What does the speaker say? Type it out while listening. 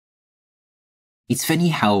It's funny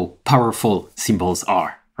how powerful symbols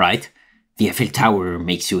are, right? The Eiffel Tower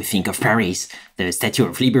makes you think of Paris, the Statue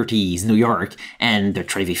of Liberty is New York, and the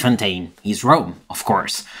Trevi Fountain is Rome, of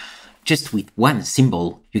course. Just with one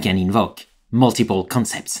symbol, you can invoke multiple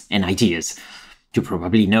concepts and ideas. You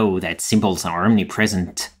probably know that symbols are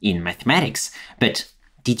omnipresent in mathematics, but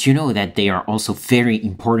did you know that they are also very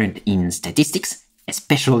important in statistics,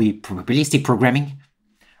 especially probabilistic programming?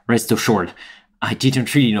 Rest assured, I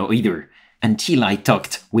didn't really know either, until I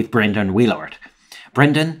talked with Brandon Willard.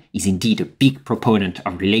 Brandon is indeed a big proponent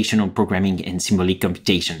of relational programming and symbolic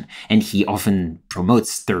computation, and he often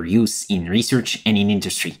promotes their use in research and in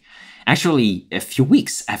industry. Actually, a few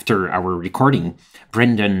weeks after our recording,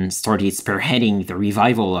 Brandon started spearheading the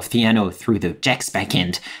revival of Theano through the JAX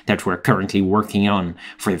backend that we're currently working on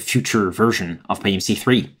for the future version of PyMC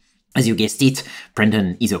 3. As you guessed it,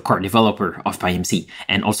 Brandon is a core developer of PyMC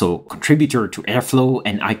and also contributor to Airflow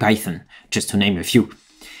and IPython, just to name a few.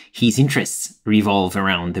 His interests revolve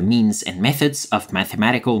around the means and methods of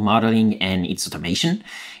mathematical modeling and its automation.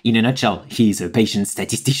 In a nutshell, he is a Bayesian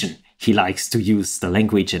statistician. He likes to use the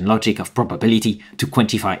language and logic of probability to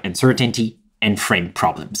quantify uncertainty and frame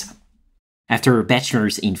problems. After a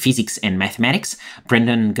bachelor's in physics and mathematics,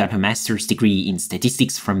 Brandon got a master's degree in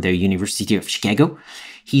statistics from the University of Chicago.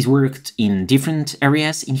 He's worked in different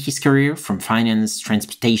areas in his career, from finance,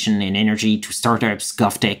 transportation, and energy to startups,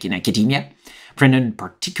 GovTech, and academia. Brandon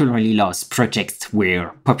particularly loves projects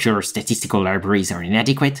where popular statistical libraries are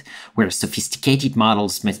inadequate, where sophisticated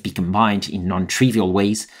models must be combined in non-trivial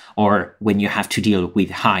ways, or when you have to deal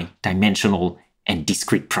with high-dimensional and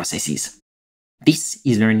discrete processes. This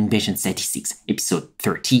is Learning Bayesian Statistics, episode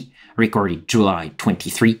 30, recorded July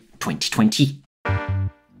 23, 2020.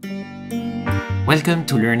 Welcome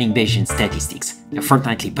to Learning Bayesian Statistics, a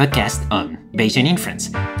fortnightly podcast on Bayesian inference,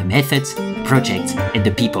 the methods, the projects, and the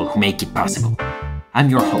people who make it possible. I'm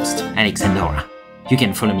your host, Alex Andorra. You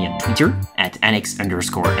can follow me on Twitter at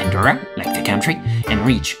Alex_Andorra, like the country, and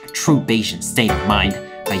reach a true Bayesian state of mind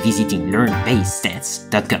by visiting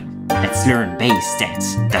learnbayesstats.com. That's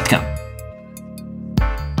learnbayesstats.com.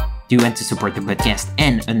 Do you want to support the podcast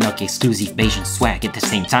and unlock exclusive Bayesian swag at the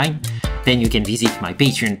same time? Then you can visit my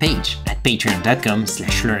Patreon page at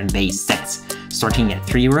patreon.com/learnbayesstats. Starting at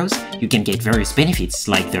 €3, you can get various benefits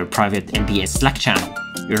like the private LBS Slack channel,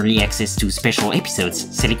 early access to special episodes,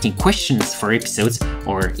 selecting questions for episodes,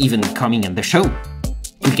 or even coming on the show.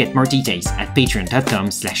 You'll get more details at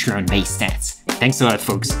patreon.com/learnbayesstats. Thanks a lot,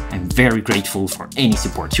 folks. I'm very grateful for any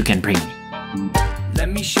support you can bring me. Let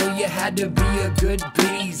me show you how to be a good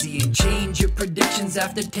Bayesian. Change your predictions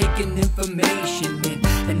after taking information in.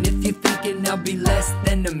 And if you're thinking I'll be less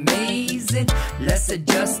than amazing, let's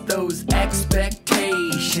adjust those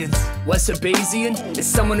expectations. What's a Bayesian? It's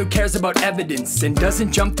someone who cares about evidence and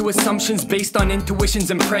doesn't jump to assumptions based on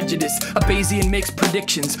intuitions and prejudice. A Bayesian makes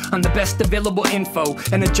predictions on the best available info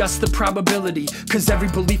and adjusts the probability, cause every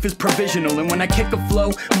belief is provisional. And when I kick a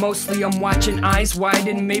flow, mostly I'm watching eyes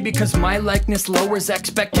widen, maybe cause my likeness lowers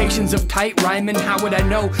expectations of tight rhyming. How would I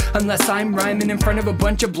know unless I'm rhyming in front of a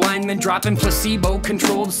bunch of blind men, dropping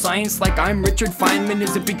placebo-controlled science like I'm Richard Feynman?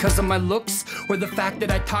 Is it because of my looks or the fact that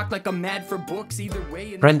I talk like I'm mad for books? Either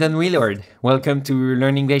way. Brandon Willard, welcome to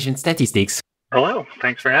Learning Bayesian Statistics. Hello,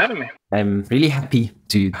 thanks for having me. I'm really happy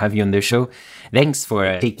to have you on the show. Thanks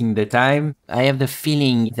for taking the time. I have the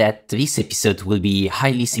feeling that this episode will be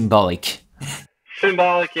highly symbolic.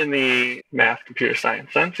 Symbolic in the math computer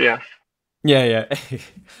science sense, yes. Yeah.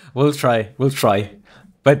 We'll try.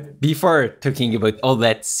 But before talking about all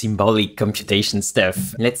that symbolic computation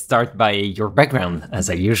stuff, let's start by your background, as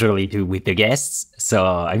I usually do with the guests. So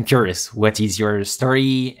I'm curious, what is your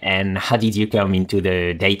story and how did you come into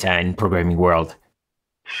the data and programming world?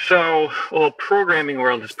 Programming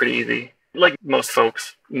world is pretty easy. Like most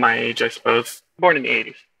folks my age, I suppose, born in the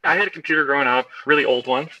 80s. I had a computer growing up, really old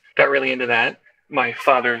ones, got really into that. My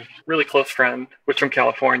father's really close friend was from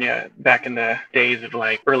California back in the days of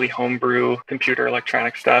like early homebrew computer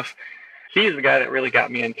electronic stuff. He's the guy that really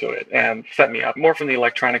got me into it and set me up more from the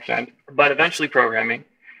electronics end, but eventually programming.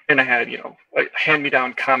 And I had, a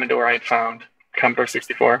hand-me-down Commodore I had found, Commodore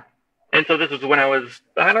 64. And so this was when I was,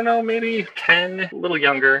 maybe 10, a little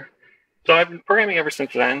younger. So I've been programming ever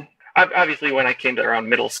since then. Obviously, when I came to around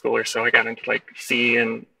middle school or so, I got into like C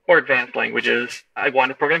and or advanced languages. I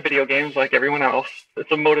wanted to program video games like everyone else.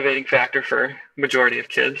 It's a motivating factor for majority of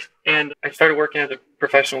kids. And I started working as a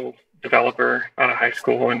professional developer out of high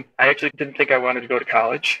school. And I actually didn't think I wanted to go to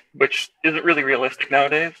college, which isn't really realistic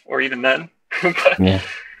nowadays or even then.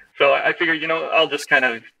 So I figured, I'll just kind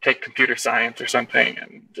of take computer science or something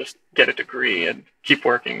and just get a degree and keep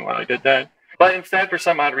working while I did that. But instead, for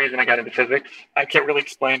some odd reason, I got into physics. I can't really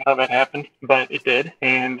explain how that happened, but it did.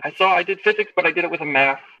 And I did physics, but I did it with a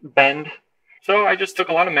math bend. So I just took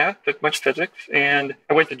a lot of math, took much physics, and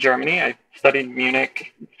I went to Germany. I studied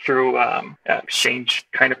Munich through an exchange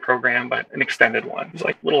kind of program, but an extended one. It was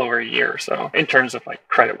like a little over a year or so in terms of like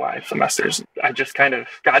credit-wise semesters. I just kind of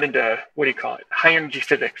got into, high energy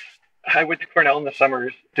physics. I went to Cornell in the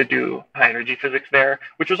summers to do high energy physics there,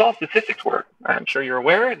 which was all statistics work. I'm sure you're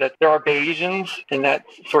aware that there are Bayesians in that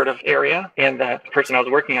sort of area, and that the person I was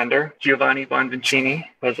working under, Giovanni Bonvincini,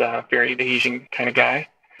 was a very Bayesian kind of guy.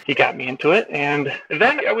 He got me into it, and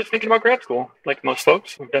then I was thinking about grad school. Like most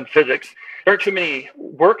folks who've done physics, there are too many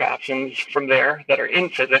work options from there that are in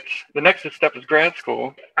physics. The next step is grad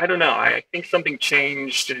school. I don't know. I think something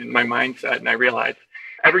changed in my mindset, and I realized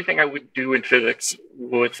everything I would do in physics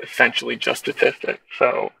was essentially just statistics.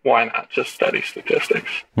 So why not just study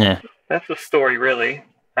statistics? Yeah. That's the story, really.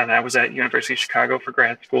 And I was at University of Chicago for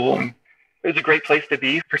grad school, and it was a great place to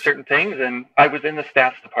be for certain things. And I was in the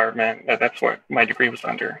stats department. That's what my degree was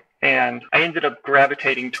under. And I ended up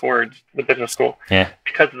gravitating towards the business school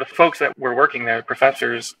because the folks that were working there,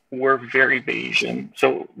 professors, were very Bayesian.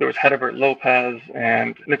 So there was Hedibert Lopez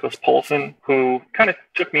and Nicholas Poulsen, who kind of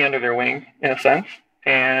took me under their wing in a sense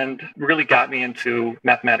and really got me into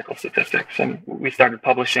mathematical statistics. And we started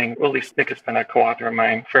publishing, well, at least Nick has been a co-author of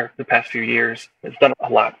mine for the past few years. It's done a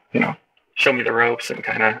lot, show me the ropes and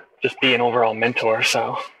kind of just be an overall mentor.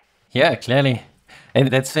 So yeah, clearly. And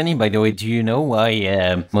that's funny, by the way. Do you know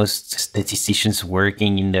why most statisticians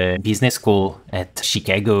working in the business school at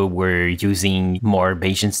Chicago were using more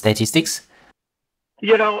Bayesian statistics?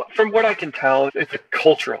 From what I can tell, it's a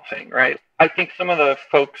cultural thing, right? I think some of the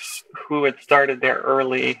folks who had started there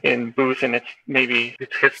early in Booth and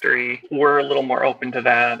its history were a little more open to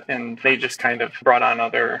that, and they just kind of brought on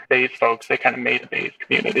other Bayes folks. They kind of made a Bayes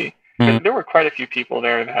community. There were quite a few people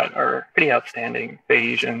there that are pretty outstanding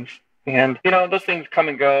Bayesians. And, those things come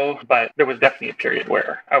and go, but there was definitely a period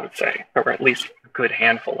where I would say there were at least a good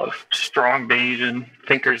handful of strong Bayesian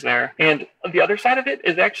thinkers there. And the other side of it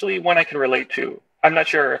is actually one I can relate to. I'm not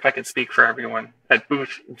sure if I can speak for everyone at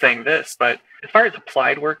Booth saying this, but as far as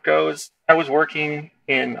applied work goes, I was working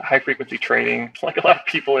in high-frequency trading, like a lot of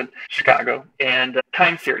people in Chicago, and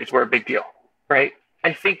time series were a big deal, right?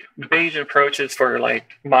 I think the Bayesian approaches for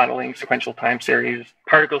modeling sequential time series,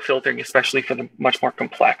 particle filtering, especially for the much more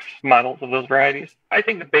complex models of those varieties, I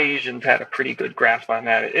think the Bayesians had a pretty good grasp on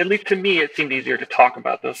that. At least to me, it seemed easier to talk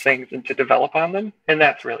about those things and to develop on them. And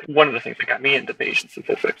that's really one of the things that got me into Bayesian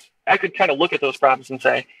statistics. I could kind of look at those problems and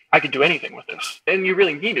say, I could do anything with this. And you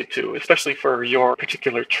really needed to, especially for your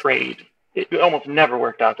particular trade. It almost never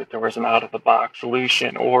worked out that there was an out-of-the-box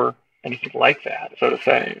solution or anything like that, so to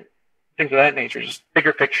say. Things of that nature, just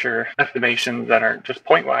bigger picture estimations that aren't just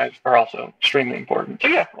point-wise are also extremely important. So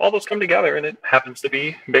yeah, all those come together and it happens to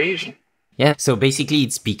be Bayesian. Yeah, so basically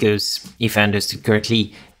it's because, if I understood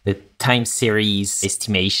correctly, the time series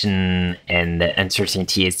estimation and the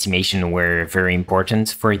uncertainty estimation were very important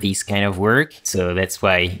for this kind of work. So that's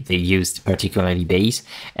why they used particularly Bayes.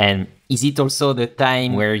 And is it also the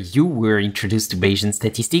time where you were introduced to Bayesian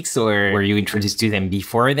statistics, or were you introduced to them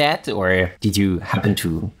before that, or did you happen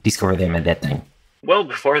to discover them at that time? Well,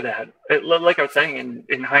 before that, like I was saying,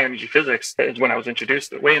 in high energy physics is when I was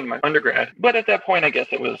introduced way in my undergrad. But at that point, I guess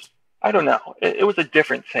it was, I don't know, it was a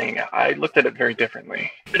different thing. I looked at it very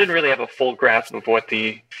differently. I didn't really have a full grasp of what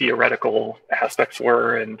the theoretical aspects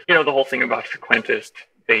were. And, the whole thing about frequentist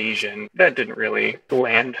Bayesian, that didn't really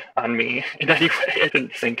land on me in any way. It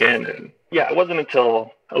didn't sink in. And yeah, it wasn't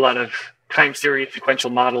until a lot of time series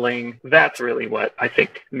sequential modeling, that's really what I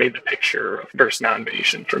think made the picture versus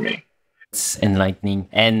non-Bayesian for me. It's enlightening.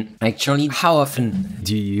 And actually, how often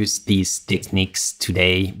do you use these techniques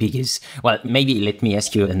today? Because, well, maybe let me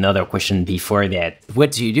ask you another question before that.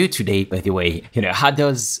 What do you do today, by the way? How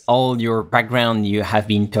does all your background you have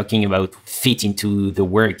been talking about fit into the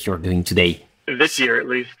work you're doing today? This year, at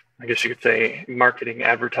least, I guess you could say marketing,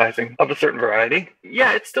 advertising of a certain variety.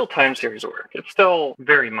 Yeah, it's still time series work. It's still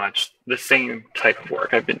very much the same type of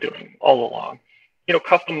work I've been doing all along.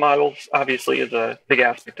 Custom models obviously is a big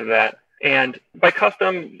aspect of that. And by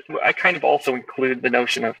custom, I kind of also include the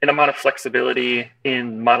notion of an amount of flexibility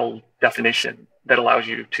in model definition that allows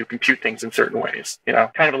you to compute things in certain ways,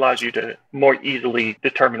 kind of allows you to more easily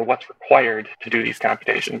determine what's required to do these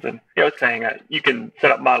computations. And, it's saying that you can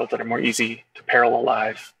set up models that are more easy to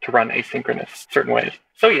parallelize, to run asynchronous certain ways.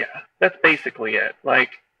 So yeah, that's basically it. Like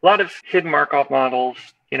a lot of hidden Markov models,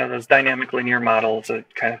 those dynamic linear models, a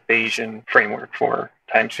kind of Bayesian framework for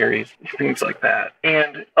time series, things like that.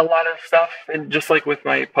 And a lot of stuff, and just like with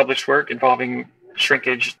my published work involving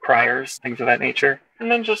shrinkage priors, things of that nature. And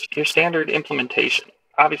then just your standard implementation.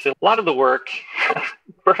 Obviously, a lot of the work,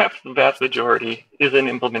 perhaps the vast majority, is in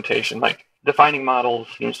implementation. Like defining models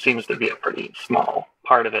seems to be a pretty small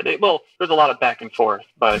part of it. Well, there's a lot of back and forth,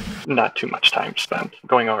 but not too much time spent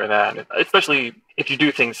going over that, especially if you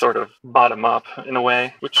do things sort of bottom up in a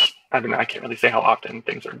way, which I don't know, I can't really say how often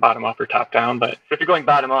things are bottom up or top down, but if you're going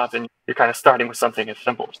bottom up and you're kind of starting with something as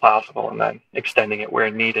simple as possible and then extending it where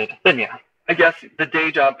needed, then yeah. I guess the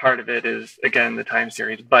day job part of it is, again, the time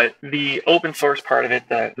series, but the open source part of it,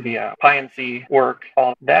 the PyNC work,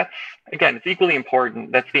 all that's, again, it's equally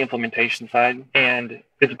important. That's the implementation side. And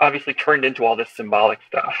it's obviously turned into all this symbolic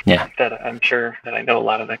stuff that I'm sure that I know a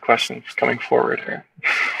lot of the questions coming forward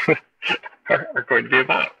are going to be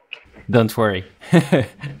about. Don't worry.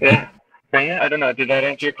 Yeah. I don't know. Did that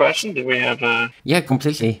answer your question? Did we have Yeah,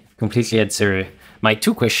 completely answer my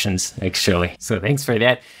two questions, actually. So thanks for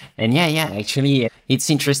that. And actually,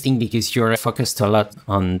 it's interesting because you're focused a lot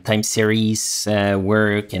on time series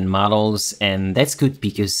work and models. And that's good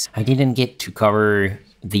because I didn't get to cover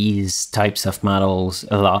these types of models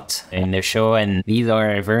a lot in the show, and these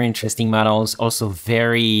are very interesting models, also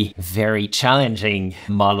very, very challenging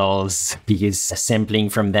models because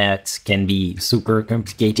sampling from that can be super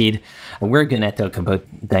complicated. We're gonna talk about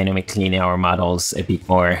dynamic linear models a bit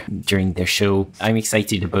more during the show. I'm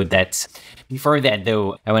excited about that. Before that,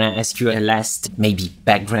 though, I want to ask you a last, maybe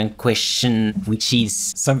background question, which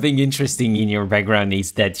is something interesting in your background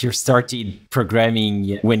is that you started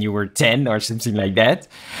programming when you were 10 or something like that.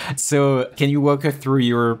 So can you walk us through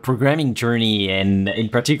your programming journey and in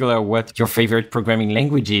particular, what your favorite programming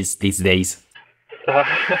language is these days?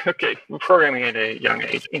 Okay, programming at a young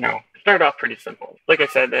age, started off pretty simple. Like I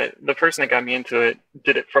said, the person that got me into it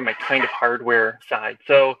did it from a kind of hardware side.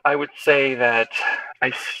 So I would say that I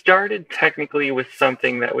started technically with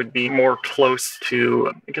something that would be more close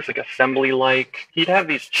to, I guess, like assembly-like. He'd have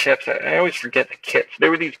these chips. I always forget the kits. There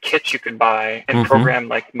were these kits you could buy and program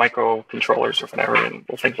like microcontrollers or whatever and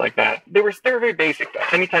things like that. They were very basic.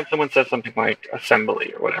 Anytime someone says something like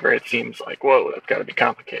assembly or whatever, it seems like, whoa, that's got to be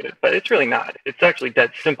complicated. But it's really not. It's actually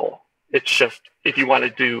dead simple. It's just, if you want to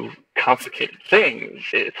do complicated things,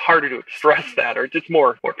 it's harder to express that, or it's just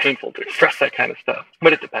more painful to express that kind of stuff.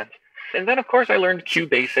 But it depends. And then, of course, I learned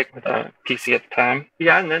QBasic with a PC at the time.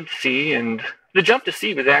 Yeah, and then C. And the jump to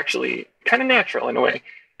C was actually kind of natural in a way.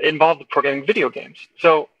 It involved programming video games.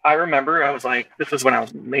 So I remember I was like, this was when I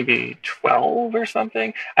was maybe 12 or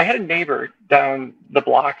something. I had a neighbor down the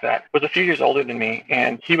block that was a few years older than me,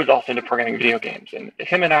 and he was also into programming video games. And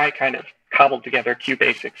him and I kind of cobbled together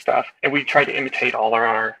QBasic stuff, and we tried to imitate all of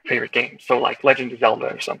our favorite games. So like Legend of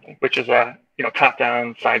Zelda or something, which is a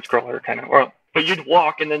top-down side-scroller kind of world. But you'd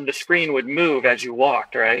walk, and then the screen would move as you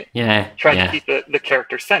walked, right? Yeah. Try to keep the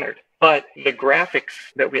character centered. But the graphics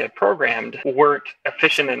that we had programmed weren't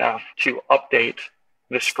efficient enough to update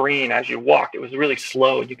the screen as you walked. It was really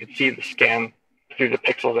slow. You could see the scan through the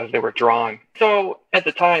pixels as they were drawn. So at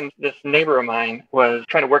the time, this neighbor of mine was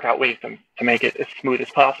trying to work out ways to make it as smooth as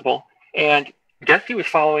possible. And I guess he was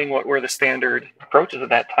following what were the standard approaches at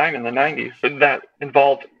that time in the 90s. So that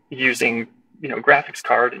involved using, graphics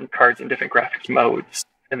cards in different graphics modes.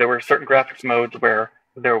 And there were certain graphics modes where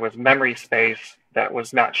there was memory space that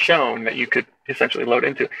was not shown that you could essentially load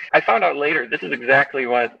into. I found out later this is exactly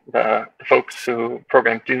what the folks who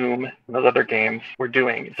programmed Doom and those other games were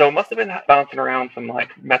doing. So it must have been bouncing around some like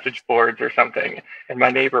message boards or something. And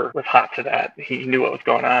my neighbor was hot to that. He knew what was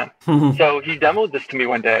going on. So he demoed this to me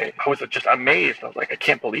one day. I was just amazed. I was like, I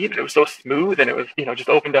can't believe it. It was so smooth and it was, just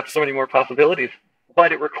opened up so many more possibilities.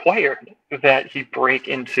 But it required that he break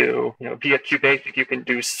into, via QBasic, you can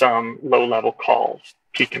do some low-level calls,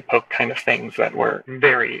 peek and poke kind of things that were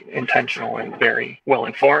very intentional and very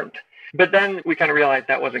well-informed. But then we kind of realized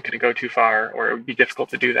that wasn't going to go too far, or it would be difficult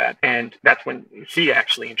to do that. And that's when he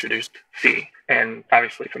actually introduced C. And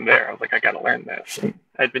obviously from there, I was like, I got to learn this. And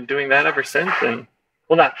I'd been doing that ever since. And,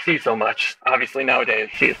 well, not C so much. Obviously nowadays,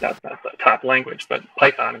 C is not the top language, but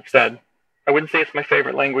Python instead. I wouldn't say it's my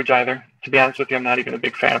favorite language either. To be honest with you, I'm not even a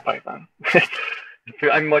big fan of Python.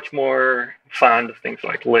 I'm much more fond of things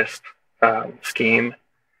like Lisp, Scheme,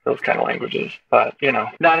 those kind of languages. But,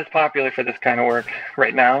 not as popular for this kind of work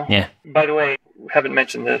right now. Yeah. By the way, haven't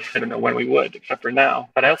mentioned this. I don't know when we would, except for now.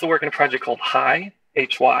 But I also work in a project called Hy,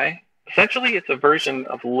 Hy. Essentially, it's a version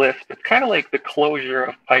of Lisp. It's kind of like the Clojure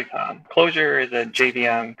of Python. Clojure is a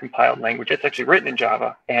JVM compiled language. It's actually written in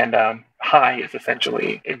Java. And Hy is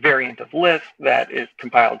essentially a variant of Lisp that is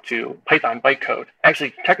compiled to Python bytecode.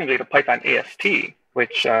 Actually, technically to Python AST,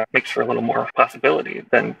 which makes for a little more possibility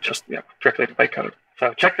than just directly to bytecode.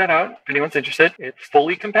 So check that out if anyone's interested. It's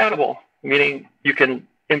fully compatible meaning you can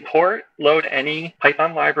import, load any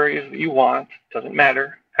Python libraries that you want, doesn't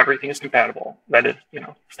matter. Everything is compatible. That is,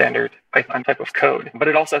 standard Python type of code. But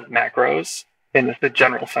it also has macros in the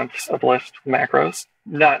general sense of list macros.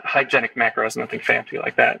 Not hygienic macros, nothing fancy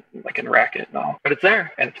like that, like in Racket and all. But it's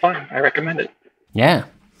there, and it's fun. I recommend it. Yeah.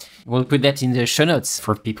 We'll put that in the show notes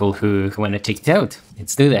for people who want to check it out.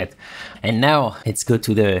 Let's do that. And now let's go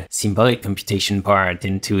to the symbolic computation part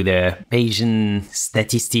and to the Bayesian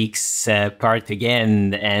statistics part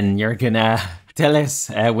again. And you're going to tell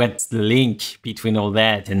us what's the link between all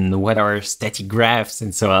that and what are static graphs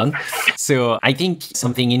and so on. So I think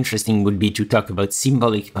something interesting would be to talk about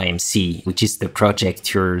Symbolic PyMC, which is the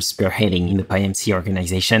project you're spearheading in the PyMC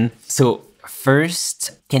organization. So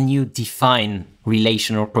first, can you define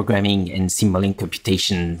relational programming and symbolic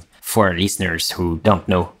computation for listeners who don't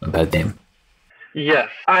know about them? Yes,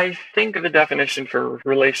 I think of the definition for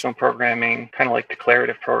relational programming kind of like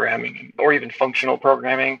declarative programming or even functional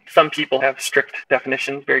programming. Some people have strict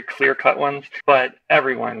definitions, very clear-cut ones, but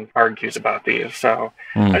everyone argues about these. So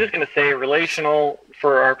I'm just going to say relational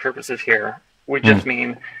for our purposes here would just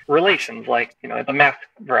mean relations, like, the math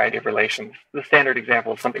variety of relations. The standard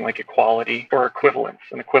example is something like equality or equivalence,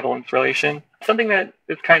 an equivalence relation. Something that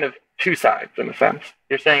is kind of two sides in a sense.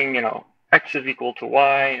 You're saying, X is equal to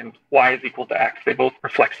Y and Y is equal to X. They both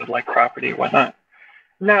reflect the like property, whatnot.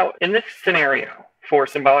 Now, in this scenario for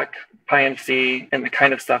symbolic PyMC and the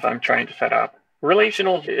kind of stuff I'm trying to set up,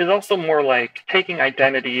 relational is also more like taking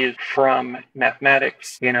identities from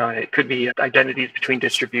mathematics. It could be identities between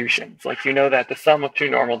distributions. Like, that the sum of two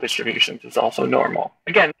normal distributions is also normal.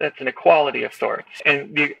 Again, that's an equality of sorts.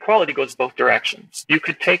 And the equality goes both directions. You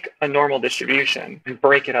could take a normal distribution and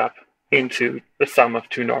break it up into the sum of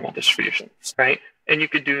two normal distributions, right? And you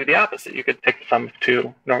could do the opposite. You could take the sum of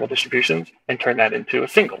two normal distributions and turn that into a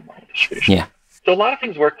single normal distribution. Yeah. So a lot of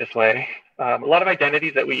things work this way. A lot of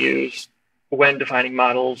identities that we use when defining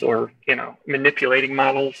models or, manipulating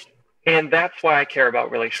models. And that's why I care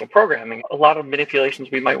about relational programming. A lot of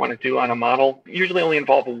manipulations we might want to do on a model usually only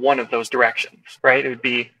involve one of those directions, right? It would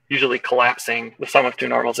be usually collapsing the sum of two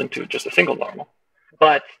normals into just a single normal.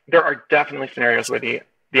 But there are definitely scenarios where the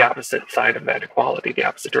opposite side of that equality, the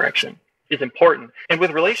opposite direction, is important. And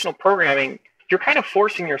with relational programming, you're kind of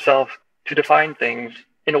forcing yourself to define things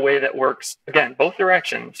in a way that works, again, both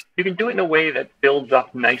directions. You can do it in a way that builds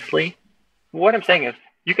up nicely. What I'm saying is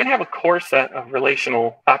you can have a core set of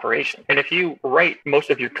relational operations. And if you write most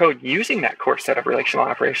of your code using that core set of relational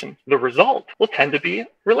operations, the result will tend to be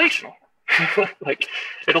relational. Like,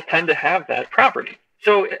 it'll tend to have that property.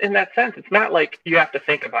 So in that sense, it's not like you have to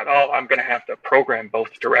think about, I'm going to have to program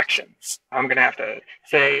both directions. I'm going to have to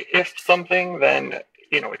say, if something, then,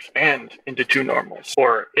 expand into two normals.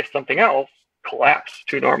 Or if something else, collapse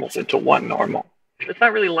two normals into one normal. It's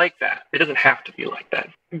not really like that. It doesn't have to be like that.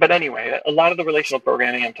 But anyway, a lot of the relational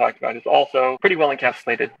programming I'm talking about is also pretty well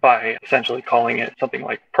encapsulated by essentially calling it something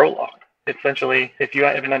like Prolog. Essentially, if you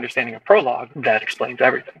have an understanding of Prolog, that explains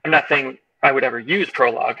everything. I'm not saying I would ever use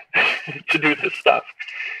Prolog to do this stuff.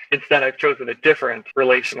 Instead, I've chosen a different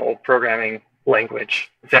relational programming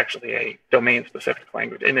language. It's actually a domain-specific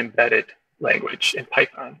language, an embedded language in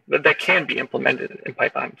Python that can be implemented in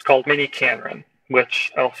Python. It's called mini-canron,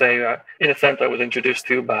 which I'll say, in a sense, I was introduced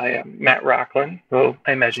to by Matt Rocklin, who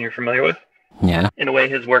I imagine you're familiar with. Yeah. In a way,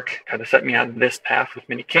 his work kind of set me on this path with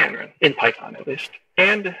mini-canron, in Python at least.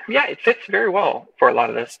 And yeah, it fits very well for a lot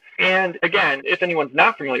of this. And again, if anyone's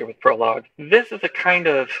not familiar with Prolog, this is a kind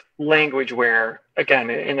of language where, again,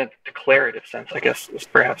 in a declarative sense, I guess is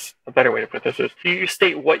perhaps a better way to put this, is you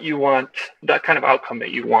state what you want, that kind of outcome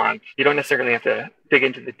that you want. You don't necessarily have to dig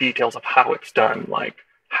into the details of how it's done, like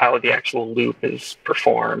how the actual loop is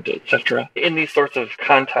performed, etc. In these sorts of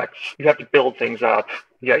contexts, you have to build things up.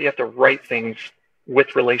 You have to write things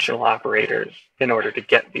with relational operators in order to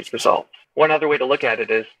get these results. One other way to look at it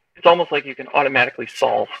is it's almost like you can automatically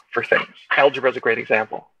solve for things. Algebra is a great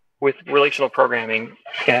example. With relational programming,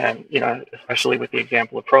 and especially with the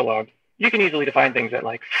example of Prolog, you can easily define things that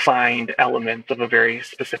like find elements of a very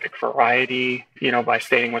specific variety, by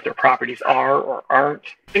stating what their properties are or aren't,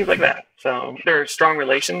 things like that. So there are strong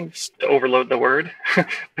relations, to overload the word,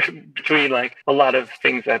 between like a lot of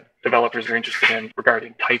things that developers are interested in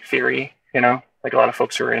regarding type theory, like a lot of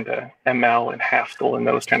folks who are into ML and Haskell and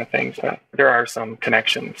those kind of things. There are some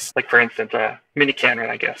connections. Like, for instance, mini-canron,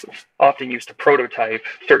 I guess, is often used to prototype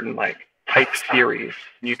certain like type theories.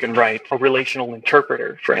 You can write a relational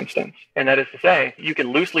interpreter, for instance. And that is to say, you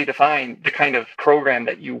can loosely define the kind of program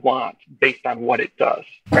that you want based on what it does,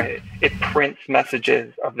 right? It prints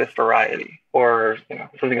messages of this variety or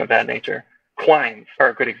something of that nature. Quines are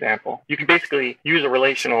a good example. You can basically use a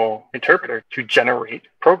relational interpreter to generate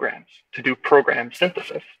programs, to do program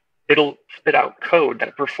synthesis. It'll spit out code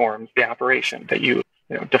that performs the operation that you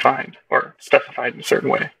defined or specified in a certain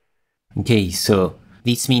way. Okay, so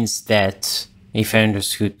this means that, if I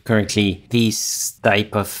understood correctly, this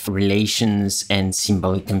type of relations and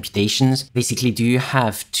symbolic computations, basically, do you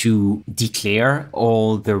have to declare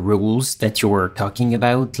all the rules that you were talking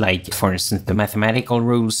about? Like, for instance, the mathematical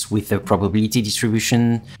rules with the probability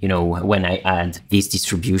distribution, when I add these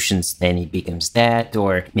distributions, then it becomes that,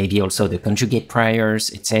 or maybe also the conjugate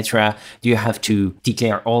priors, etc. Do you have to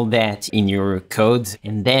declare all that in your code?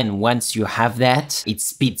 And then once you have that, it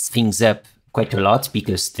speeds things up quite a lot,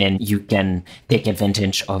 because then you can take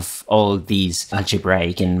advantage of all these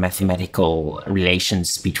algebraic and mathematical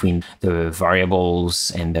relations between the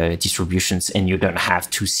variables and the distributions, and you don't have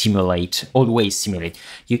to always simulate.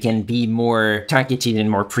 You can be more targeted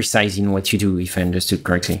and more precise in what you do, if I understood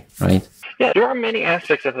correctly, right? Yeah, there are many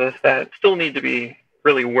aspects of this that still need to be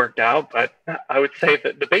really worked out, but I would say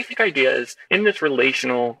that the basic idea is, in this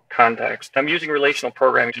relational context, I'm using relational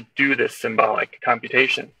programming to do this symbolic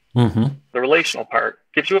computation. Mm-hmm. The relational part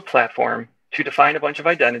gives you a platform to define a bunch of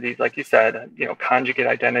identities, like you said, conjugate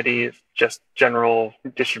identities, just general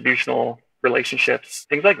distributional relationships,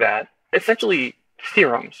 things like that. Essentially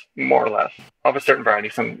theorems, more or less, of a certain variety.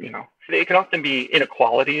 They can often be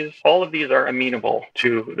inequalities. All of these are amenable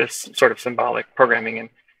to this sort of symbolic programming in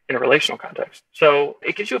a relational context. So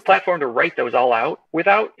it gives you a platform to write those all out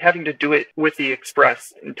without having to do it with the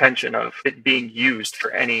express intention of it being used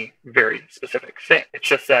for any very specific thing. It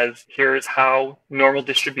just says, here's how normal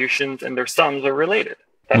distributions and their sums are related.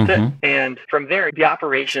 That's it. And from there, the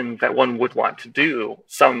operations that one would want to do,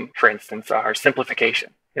 some, for instance, are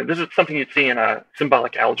simplification. This is something you'd see in a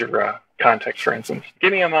symbolic algebra context, for instance.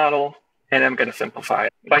 Give me a model, and I'm going to simplify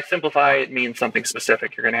it. By simplify, it means something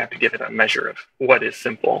specific. You're going to have to give it a measure of what is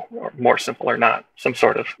simple, or more simple or not, some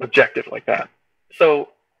sort of objective like that. So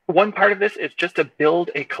one part of this is just to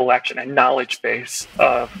build a collection, a knowledge base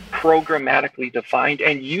of programmatically defined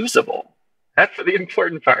and usable. That's the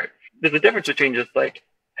important part. There's a difference between just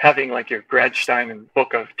having your Gradstein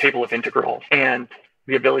book of table of integrals and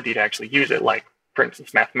the ability to actually use it, like, for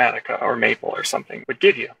instance, Mathematica or Maple or something would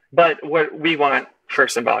give you. But what we want for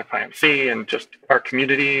Symbolic PyMC and just our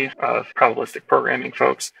community of probabilistic programming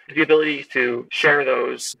folks, the ability to share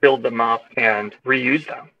those, build them up, and reuse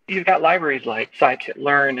them. You've got libraries like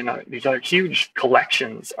scikit-learn and these other huge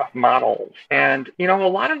collections of models. And, a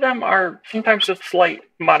lot of them are sometimes just slight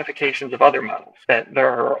modifications of other models that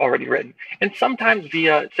are already written. And sometimes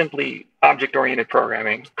via simply object-oriented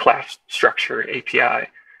programming, class structure, API,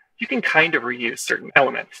 you can kind of reuse certain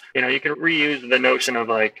elements. You can reuse the notion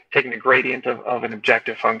of taking the gradient of an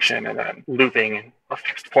objective function and then looping a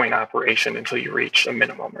fixed point operation until you reach a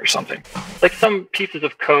minimum or something. Some pieces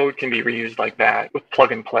of code can be reused like that with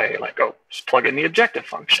plug and play, just plug in the objective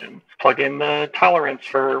function, plug in the tolerance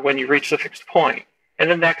for when you reach the fixed point.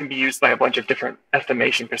 And then that can be used by a bunch of different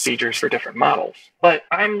estimation procedures for different models. But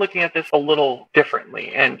I'm looking at this a little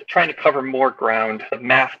differently and trying to cover more ground, the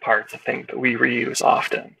math parts of things that we reuse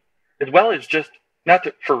often, as well as just not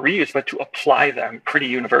for reuse, but to apply them pretty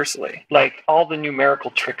universally. All the numerical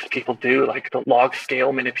tricks people do, like the log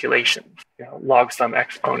scale manipulations, log sum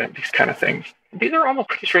exponent, these kind of things. These are almost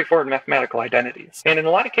pretty straightforward mathematical identities. And in a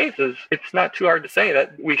lot of cases, it's not too hard to say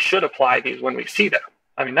that we should apply these when we see them.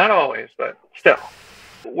 I mean, not always, but still.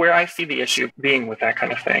 Where I see the issue being with that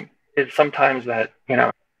kind of thing is sometimes that,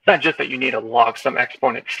 it's not just that you need a log sum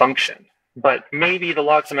exponent function, but maybe the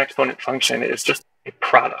log sum exponent function is just a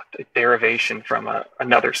product, a derivation from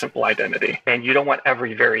another simple identity. And you don't want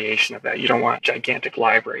every variation of that. You don't want a gigantic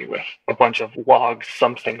library with a bunch of log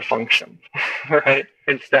something functions, right?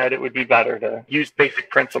 Instead, it would be better to use basic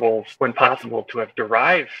principles when possible to have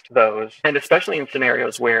derived those. And especially in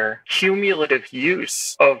scenarios where cumulative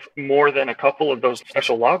use of more than a couple of those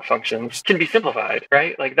special log functions can be simplified,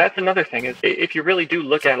 right? That's another thing is if you really do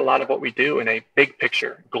look at a lot of what we do in a big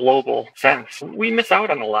picture, global sense, we miss out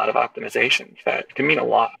on a lot of optimizations that can mean a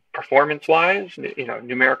lot performance-wise,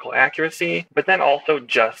 numerical accuracy, but then also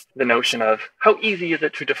just the notion of how easy is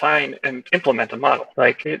it to define and implement a model.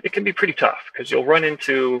 It can be pretty tough because you'll run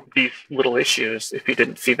into these little issues if you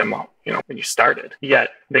didn't see them all, when you started, yet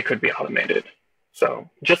they could be automated. So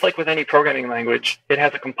just like with any programming language, it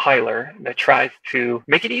has a compiler that tries to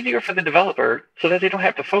make it easier for the developer so that they don't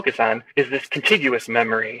have to focus on, is this contiguous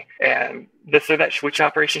memory and this or that, which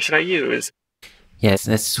operation should I use? Yes,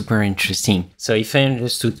 that's super interesting. So if I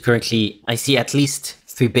understood correctly, I see at least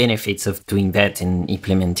the benefits of doing that and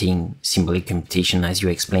implementing symbolic computation as you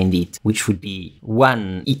explained it, which would be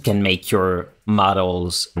one, it can make your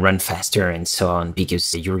models run faster and so on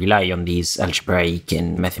because you rely on these algebraic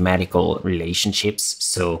and mathematical relationships,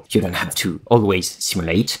 so you don't have to always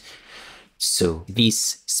simulate. So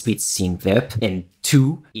this speeds things up. And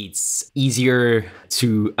two, it's easier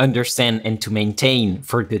to understand and to maintain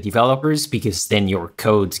for the developers because then your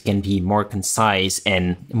code can be more concise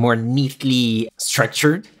and more neatly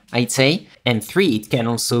structured, I'd say. And three, it can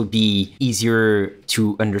also be easier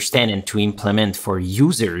to understand and to implement for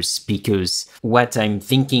users because what I'm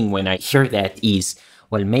thinking when I hear that is,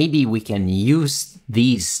 well, maybe we can use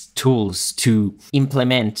these tools to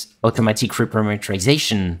implement automatic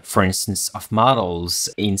reparameterization, for instance, of models,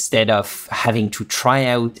 instead of having to try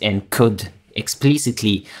out and code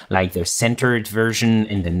explicitly like the centered version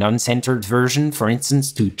and the non-centered version, for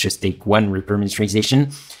instance, to just take one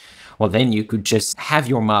reparameterization. Well, then you could just have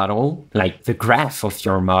your model, like the graph of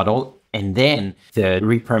your model, and then the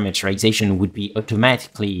reparameterization would be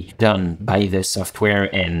automatically done by the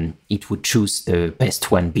software and it would choose the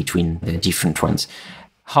best one between the different ones.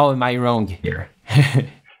 How am I wrong here?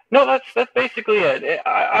 No, that's basically it.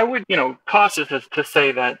 I would, cautious as to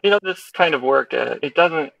say that, this kind of work, it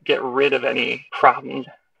doesn't get rid of any problems.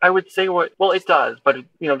 I would say it does, but,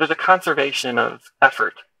 there's a conservation of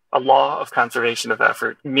effort. A law of conservation of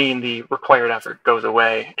effort, meaning the required effort goes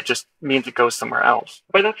away. It just means it goes somewhere else.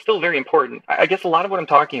 But that's still very important. I guess a lot of what I'm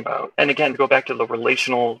talking about, and again, to go back to the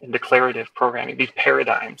relational and declarative programming, these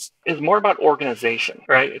paradigms, is more about organization,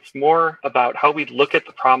 right? It's more about how we look at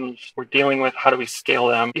the problems we're dealing with, how do we scale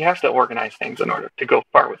them. You have to organize things in order to go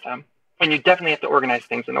far with them. And you definitely have to organize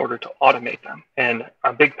things in order to automate them. And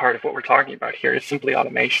a big part of what we're talking about here is simply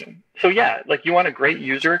automation. So yeah, like you want a great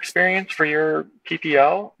user experience for your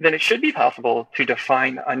PPL, then it should be possible to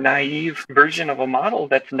define a naive version of a model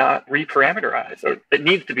that's not reparameterized or that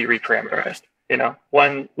needs to be reparameterized.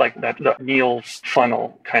 One like that, the Niels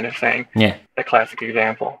funnel kind of thing. Yeah. A classic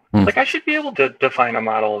example. Like I should be able to define a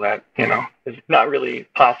model that, is not really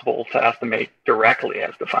possible to estimate directly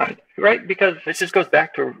as defined, right? Because this just goes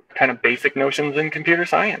back to kind of basic notions in computer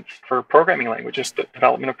science for programming languages, the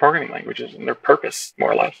development of programming languages and their purpose,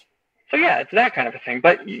 more or less. So yeah, it's that kind of a thing.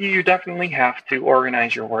 But you definitely have to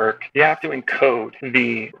organize your work. You have to encode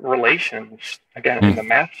the relations, again, in the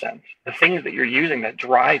math sense, the things that you're using that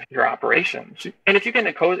drive your operations. And if you can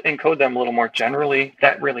encode them a little more generally,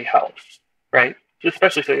 that really helps, right?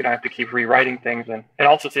 Especially so you don't have to keep rewriting things and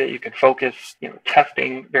also so that you can focus,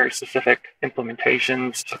 testing very specific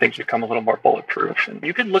implementations so things become a little more bulletproof. And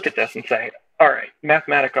you could look at this and say, all right,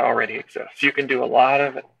 Mathematica already exists. You can do a lot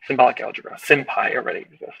of symbolic algebra. SymPy already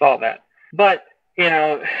exists, all that. But,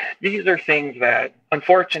 these are things that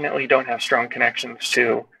unfortunately don't have strong connections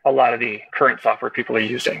to a lot of the current software people are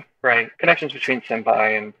using, right? Connections between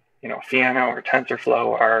SymPy and, Theano or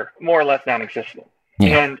TensorFlow are more or less non-existent.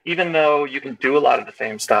 Yeah. And even though you can do a lot of the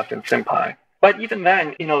same stuff in SymPy, but even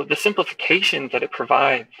then, the simplifications that it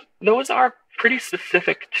provides, those are pretty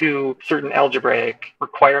specific to certain algebraic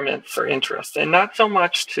requirements or interests, and not so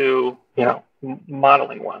much to,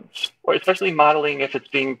 modeling ones, or especially modeling if it's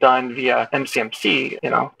being done via MCMC.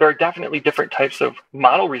 There are definitely different types of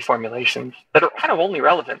model reformulations that are kind of only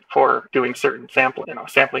relevant for doing certain sampling of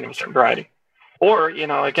a certain variety. Or,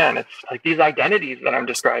 again, it's like these identities that I'm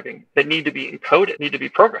describing that need to be encoded, need to be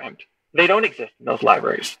programmed. They don't exist in those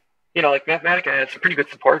libraries. Like Mathematica has pretty good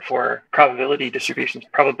support for probability distributions,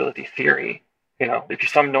 probability theory. If you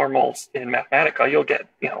sum normals in Mathematica, you'll get,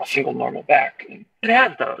 a single normal back. And it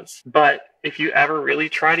has those. But if you ever really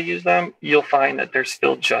try to use them, you'll find that there's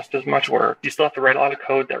still just as much work. You still have to write a lot of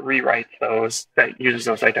code that rewrites those, that uses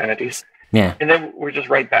those identities. Yeah. And then we're just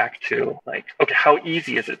right back to okay, how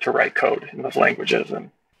easy is it to write code in those languages and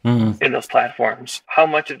in those platforms? How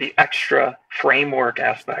much of the extra framework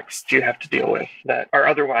aspects do you have to deal with that are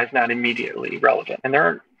otherwise not immediately relevant? And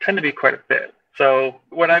there tend to be quite a bit. So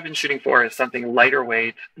what I've been shooting for is something lighter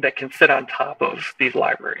weight that can sit on top of these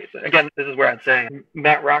libraries. Again, this is where I'd say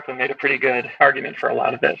Matt Rocklin made a pretty good argument for a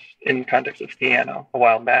lot of this in the context of Theano a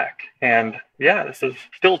while back. And yeah, this is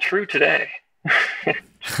still true today.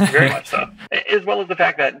 Very much so. As well as the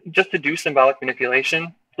fact that just to do symbolic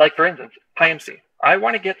manipulation, like for instance, PyMC, I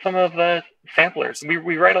want to get some of the samplers.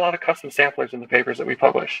 We write a lot of custom samplers in the papers that we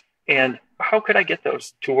publish. And how could I get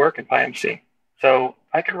those to work in PyMC? So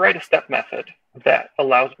I could write a step method that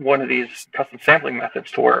allows one of these custom sampling methods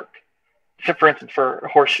to work. So for instance, for a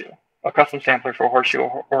horseshoe, a custom sampler for a horseshoe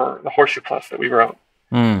or the horseshoe plus that we wrote.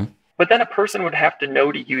 But then a person would have to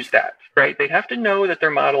know to use that, right? They'd have to know that their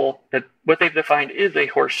model, that what they've defined is a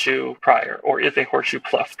horseshoe prior or is a horseshoe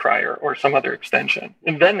plus prior or some other extension.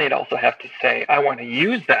 And then they'd also have to say, I want to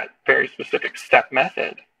use that very specific step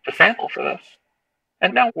method to sample for this.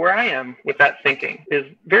 And now where I am with that thinking is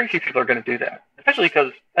very few people are going to do that, especially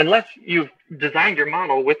because unless you've designed your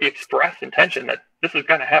model with the express intention that this is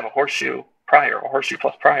going to have a horseshoe prior or horseshoe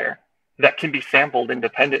plus prior that can be sampled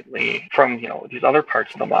independently from these other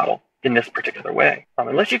parts of the model in this particular way.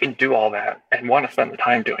 Unless you can do all that and want to spend the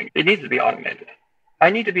time doing it, it needs to be automated. I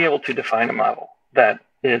need to be able to define a model that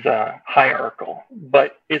is hierarchical,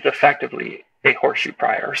 but is effectively a horseshoe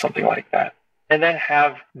prior or something like that, and then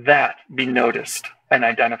have that be noticed and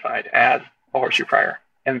identified as a horseshoe prior,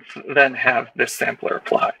 and then have this sampler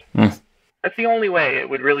applied. That's the only way it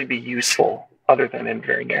would really be useful other than in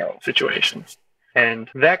very narrow situations. And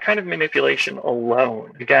that kind of manipulation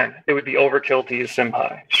alone, again, it would be overkill to use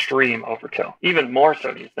SymPy, extreme overkill, even more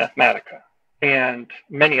so to use Mathematica and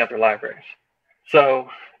many other libraries. So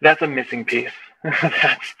that's a missing piece.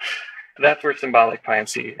 That's where Symbolic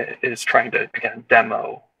PyMC is trying to, again,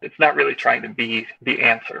 demo. It's not really trying to be the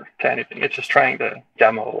answer to anything. It's just trying to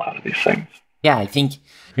demo a lot of these things. Yeah, I think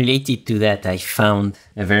related to that, I found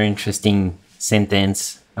a very interesting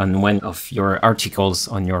sentence on one of your articles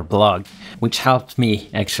on your blog, which helped me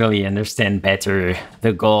actually understand better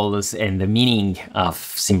the goals and the meaning of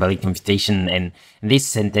symbolic computation. And this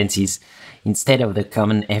sentence is, instead of the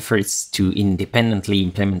common efforts to independently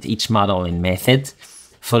implement each model and method,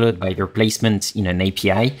 followed by their placement in an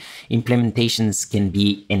API, implementations can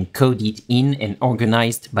be encoded in and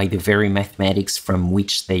organized by the very mathematics from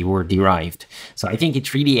which they were derived. So I think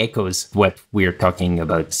it really echoes what we're talking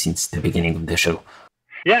about since the beginning of the show.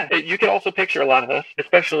 Yeah, you can also picture a lot of this,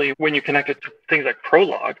 especially when you connect it to things like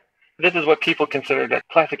Prolog. This is what people consider the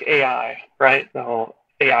classic AI, right? The whole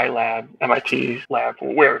AI lab, MIT lab,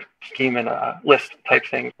 where scheme and list type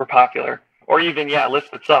things were popular. Or even,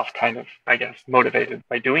 Lisp itself kind of, I guess, motivated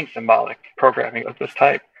by doing symbolic programming of this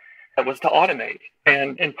type. That was to automate,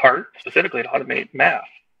 and in part, specifically to automate math,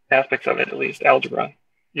 aspects of it, at least algebra.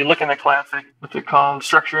 You look in the classic, what's it called,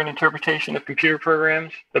 Structure and Interpretation of Computer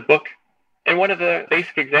Programs, the book. And one of the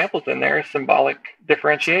basic examples in there is symbolic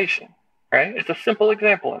differentiation, right? It's a simple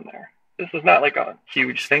example in there. This is not like a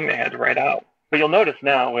huge thing they had to write out. But you'll notice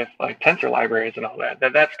now with like tensor libraries and all that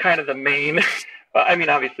that's kind of the main,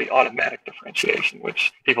 obviously automatic differentiation,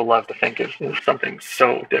 which people love to think is something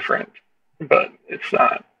so different, but it's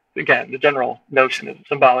not. Again, the general notion is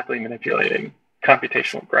symbolically manipulating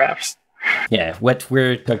computational graphs. Yeah, what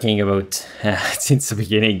we're talking about since the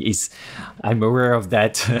beginning is, I'm aware of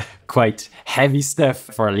that quite heavy stuff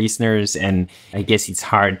for our listeners, and I guess it's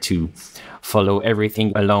hard to follow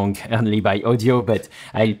everything along only by audio, but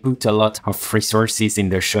I'll put a lot of resources in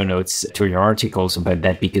the show notes to your articles about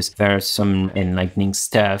that, because there are some enlightening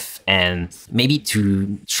stuff, and maybe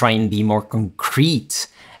to try and be more concrete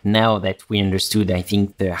now that we understood, I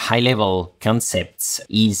think, the high-level concepts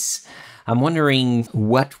is... I'm wondering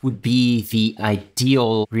what would be the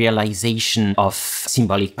ideal realization of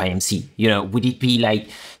symbolic PyMC? Would it be like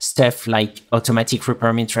stuff like automatic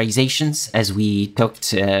reparameterizations, as we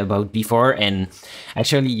talked about before? And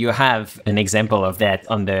actually, you have an example of that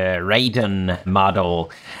on the Radon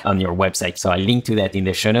model on your website. So I'll link to that in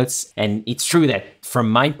the show notes. And it's true that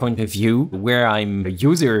from my point of view, where I'm a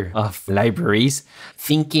user of libraries,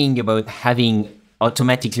 thinking about having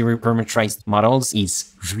automatically reparameterized models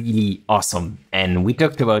is really awesome. And we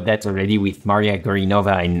talked about that already with Maria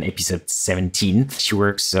Gorinova in episode 17. She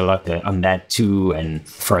works a lot on that too, and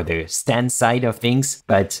for the stand side of things.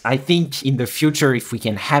 But I think in the future, if we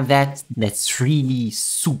can have that, that's really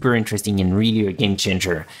super interesting and really a game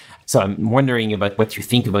changer. So I'm wondering about what you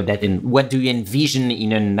think about that, and what do you envision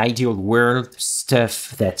in an ideal world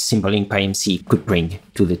stuff that Symbolic PyMC could bring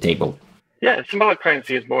to the table? Yeah, Symbolic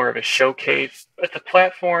PyMC is more of a showcase. It's a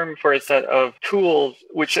platform for a set of tools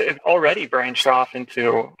which have already branched off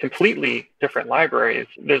into completely different libraries.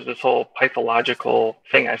 There's this whole typological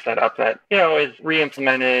thing I set up that, is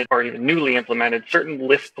re-implemented or even newly implemented, certain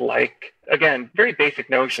Lisp-like, again, very basic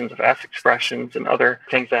notions of S expressions and other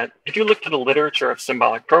things that if you look to the literature of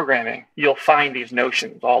symbolic programming, you'll find these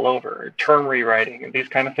notions all over, term rewriting and these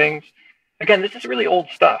kind of things. Again, this is really old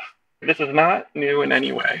stuff. This is not new in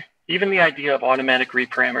any way. Even the idea of automatic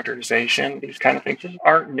reparameterization, these kind of things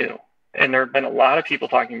aren't new. And there have been a lot of people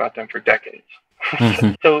talking about them for decades.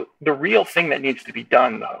 So the real thing that needs to be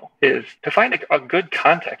done, though, is to find a good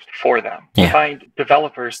context for them, to find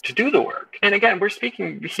developers to do the work. And again, we're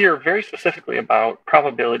speaking here very specifically about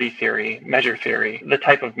probability theory, measure theory, the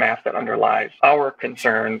type of math that underlies our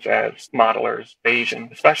concerns as modelers,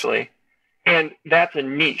 Bayesian especially. And that's a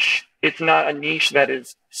niche. It's not a niche that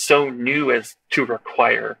is so new as to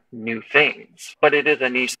require new things, but it is a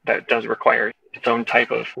niche that does require its own type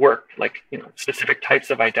of work, like, specific types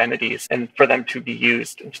of identities, and for them to be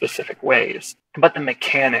used in specific ways. But the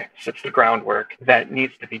mechanics, it's the groundwork that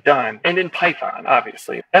needs to be done. And in Python,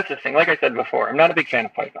 obviously, that's the thing. Like I said before, I'm not a big fan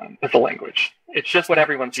of Python as a language. It's just what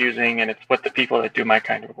everyone's using, and it's what the people that do my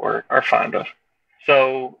kind of work are fond of.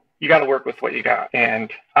 So you got to work with what you got.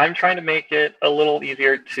 And I'm trying to make it a little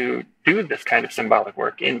easier to do this kind of symbolic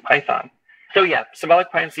work in Python. So yeah,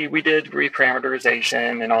 symbolic Python, we did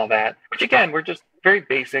reparameterization and all that, which again, were just very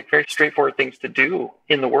basic, very straightforward things to do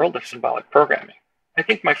in the world of symbolic programming. I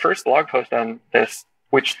think my first blog post on this,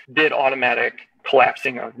 which did automatic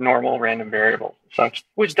collapsing of normal random variables and such,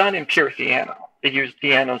 was done in pure Theano. It used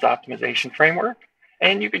Theano's optimization framework,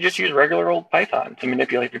 and you could just use regular old Python to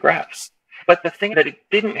manipulate the graphs. But the thing that it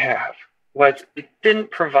didn't have was it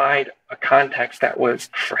didn't provide a context that was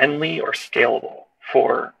friendly or scalable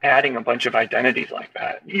for adding a bunch of identities like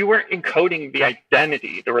that. You weren't encoding the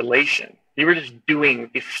identity, the relation. You were just doing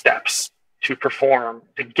these steps to perform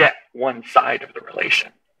to get one side of the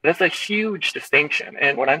relation. That's a huge distinction.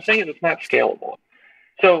 And what I'm saying is it's not scalable.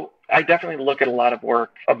 So I definitely look at a lot of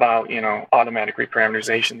work about, automatic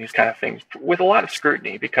reparameterization, these kind of things, with a lot of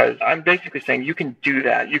scrutiny, because I'm basically saying you can do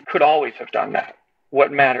that. You could always have done that.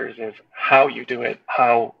 What matters is how you do it,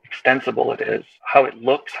 how extensible it is, how it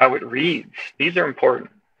looks, how it reads. These are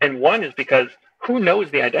important. And one is because who knows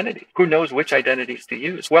the identity? Who knows which identities to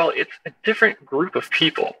use? Well, it's a different group of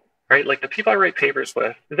people, right? Like the people I write papers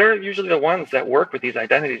with, they're usually the ones that work with these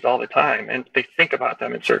identities all the time, and they think about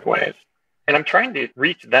them in certain ways. And I'm trying to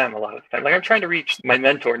reach them a lot of the time. Like I'm trying to reach my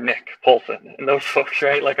mentor, Nick Polson, and those folks,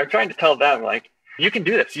 right? Like I'm trying to tell them, like, you can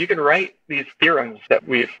do this. You can write these theorems that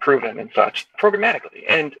we've proven and such programmatically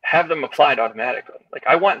and have them applied automatically. Like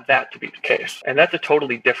I want that to be the case. And that's a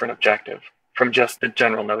totally different objective from just the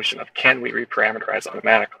general notion of can we reparameterize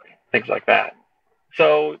automatically, things like that.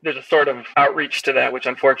 So there's a sort of outreach to that, which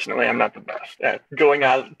unfortunately I'm not the best at, going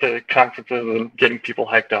out to conferences and getting people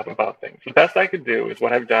hyped up about things. The best I could do is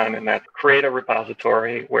what I've done, and that's create a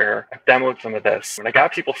repository where I've demoed some of this. And I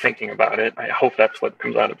got people thinking about it. I hope that's what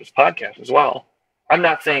comes out of this podcast as well. I'm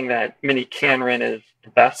not saying that mini Canron is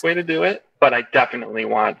the best way to do it, but I definitely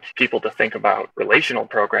want people to think about relational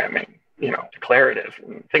programming, declarative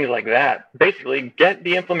and things like that. Basically, get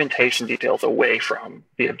the implementation details away from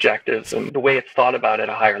the objectives and the way it's thought about at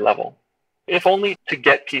a higher level. If only to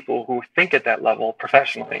get people who think at that level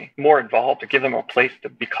professionally more involved, to give them a place to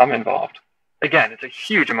become involved. Again, it's a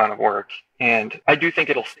huge amount of work. And I do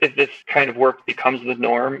think if this kind of work becomes the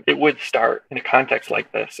norm, it would start in a context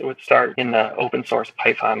like this. It would start in the open source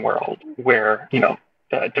Python world where,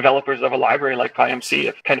 the developers of a library like PyMC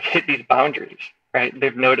have kind of hit these boundaries, right?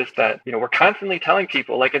 They've noticed that, we're constantly telling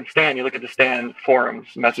people, like in Stan, you look at the Stan forums,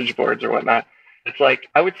 message boards or whatnot. It's like,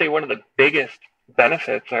 I would say one of the biggest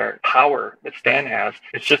benefits or power that Stan has,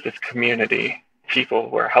 it's just this community. People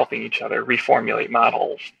who are helping each other reformulate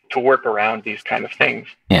models to work around these kind of things.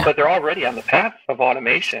 Yeah. But they're already on the path of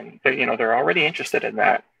automation. They're already interested in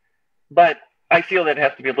that. But I feel that it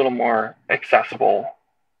has to be a little more accessible.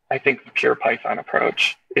 I think the pure Python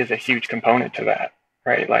approach is a huge component to that,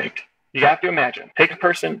 right? Like you have to imagine, take a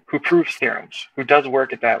person who proves theorems, who does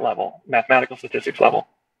work at that level, mathematical statistics level.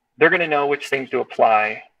 They're going to know which things to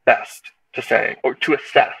apply best to say, or to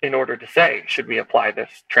assess in order to say, should we apply this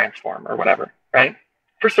transform or whatever. Right?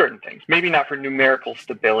 For certain things, maybe not for numerical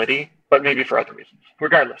stability, but maybe for other reasons.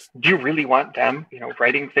 Regardless, do you really want them,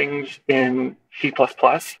 writing things in C++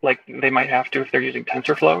 like they might have to if they're using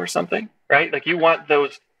TensorFlow or something, right? Like you want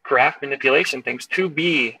those graph manipulation things to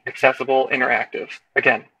be accessible, interactive.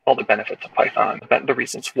 Again, all the benefits of Python, the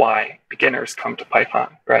reasons why beginners come to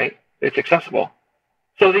Python, right? It's accessible.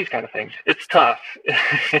 So these kind of things. It's tough.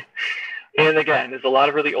 And again, there's a lot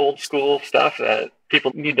of really old school stuff that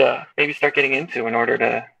people need to maybe start getting into in order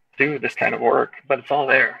to do this kind of work, but it's all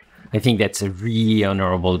there. I think that's a really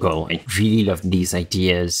honorable goal. I really love these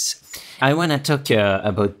ideas. I want to talk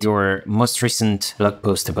about your most recent blog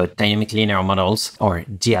post about dynamic linear models, or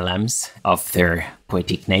DLMs, of their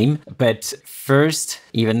poetic name. But first,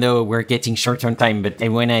 even though we're getting short on time, but I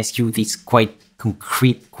want to ask you this quite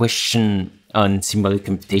concrete question on symbolic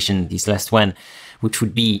computation, this last one. which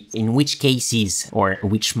would be in which cases or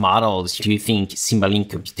which models do you think symbolic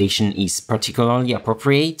computation is particularly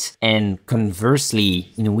appropriate? And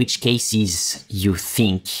conversely, in which cases you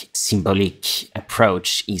think symbolic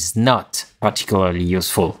approach is not particularly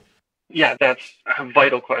useful? Yeah, that's a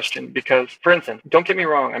vital question because, for instance, don't get me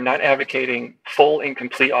wrong, I'm not advocating full and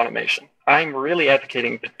complete automation. I'm really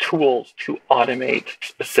advocating the tools to automate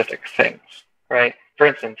specific things, right? For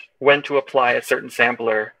instance, when to apply a certain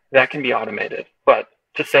sampler, that can be automated. But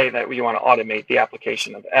to say that we want to automate the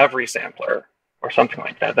application of every sampler or something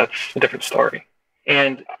like that, that's a different story.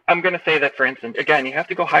 And I'm going to say that, for instance, again, you have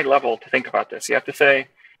to go high level to think about this. You have to say,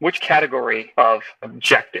 which category of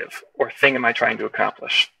objective or thing am I trying to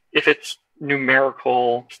accomplish? If it's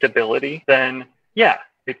numerical stability, then yeah,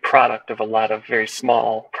 a product of a lot of very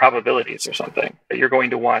small probabilities or something that you're going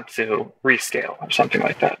to want to rescale or something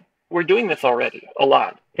like that. We're doing this already a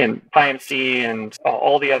lot in PyMC and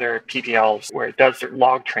all the other PPLs where it does certain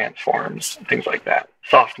log transforms, things like that,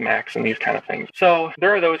 softmax and these kind of things. So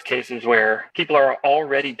there are those cases where people are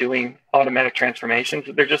already doing automatic transformations.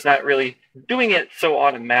 They're just not really doing it so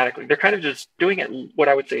automatically. They're kind of just doing it, what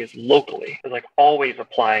I would say is locally. They're like always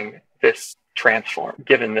applying this transform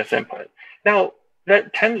given this input. Now,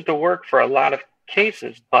 that tends to work for a lot of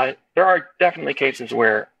cases, but there are definitely cases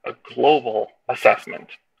where a global assessment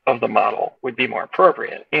of the model would be more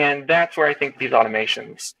appropriate. And that's where I think these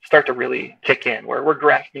automations start to really kick in, where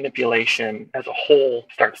graph manipulation as a whole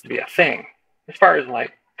starts to be a thing. As far as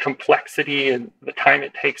like complexity and the time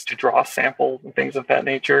it takes to draw samples and things of that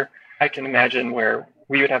nature, I can imagine where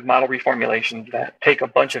we would have model reformulations that take a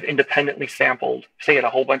bunch of independently sampled, say at a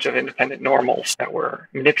whole bunch of independent normals that were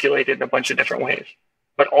manipulated in a bunch of different ways.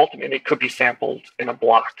 But ultimately it could be sampled in a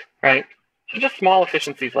block, right? So just small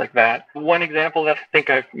efficiencies like that. One example that I think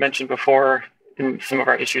I've mentioned before in some of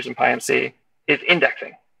our issues in PyMC is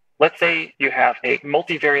indexing. Let's say you have a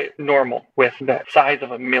multivariate normal with the size of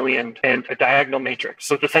 1 million and a diagonal matrix.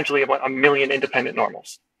 So it's essentially about 1 million independent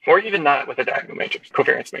normals, or even not with a diagonal matrix,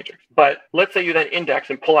 covariance matrix. But let's say you then index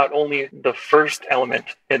and pull out only the first element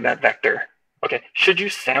in that vector. Okay, should you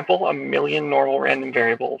sample 1 million normal random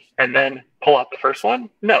variables and then pull out the first one?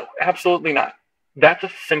 No, absolutely not. That's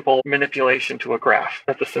a simple manipulation to a graph.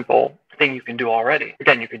 That's a simple thing you can do already.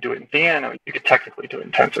 Again, you could do it in Theano. You could technically do it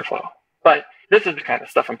in TensorFlow. But this is the kind of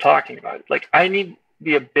stuff I'm talking about. Like, I need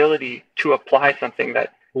the ability to apply something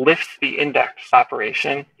that lifts the index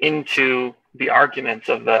operation into the arguments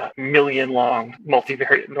of the million-long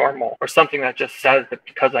multivariate normal, or something that just says that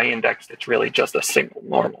because I indexed, it's really just a single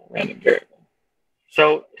normal random variable.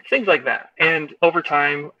 So things like that. And over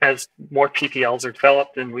time, as more PPLs are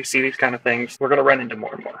developed and we see these kind of things, we're going to run into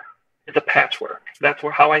more and more. It's a patchwork. That's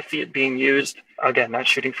how I see it being used. Again, not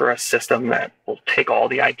shooting for a system that will take all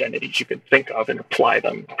the identities you can think of and apply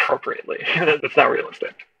them appropriately. That's not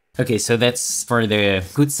realistic. Okay, so that's for the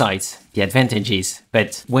good sides, the advantages.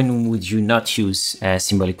 But when would you not use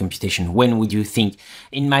symbolic computation? When would you think?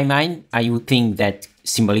 In my mind, I would think that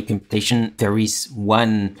symbolic computation, there is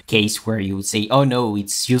one case where you would say, oh no,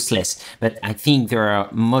 it's useless. But I think there are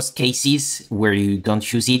most cases where you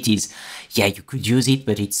don't use it is, yeah, you could use it,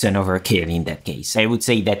 but it's an overkill in that case. I would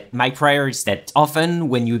say that my prior is that often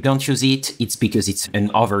when you don't use it, it's because it's an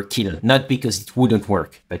overkill, not because it wouldn't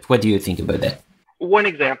work. But what do you think about that? One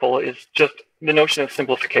example is just the notion of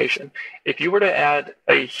simplification. If you were to add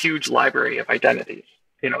a huge library of identities,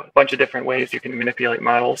 a bunch of different ways you can manipulate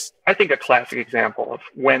models, I think a classic example of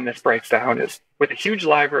when this breaks down is with a huge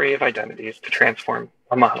library of identities to transform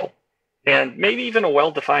a model. And maybe even a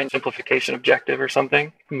well-defined simplification objective or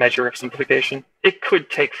something, measure of simplification. It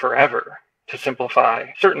could take forever to simplify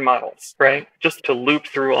certain models, right? Just to loop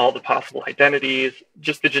through all the possible identities,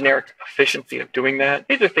 just the generic efficiency of doing that.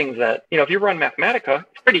 These are things that, if you run Mathematica,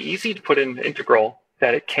 it's pretty easy to put in an integral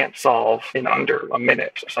that it can't solve in under a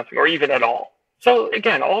minute or something, or even at all. So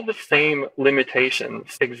again, all the same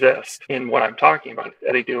limitations exist in what I'm talking about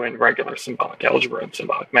that they do in regular symbolic algebra and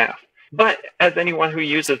symbolic math. But as anyone who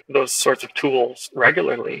uses those sorts of tools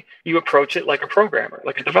regularly, you approach it like a programmer,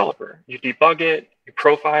 like a developer. You debug it, you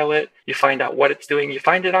profile it, you find out what it's doing, you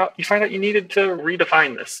find out you needed to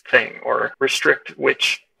redefine this thing or restrict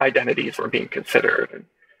which identities were being considered. And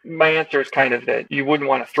my answer is kind of that you wouldn't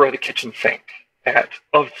want to throw the kitchen sink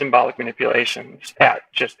of symbolic manipulations at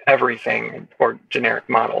just everything or generic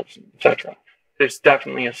models, etc. There's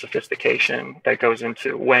definitely a sophistication that goes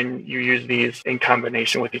into when you use these in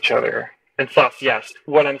combination with each other. And thus, yes,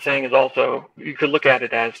 what I'm saying is also, you could look at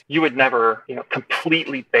it as you would never,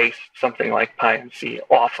 completely base something like PyMC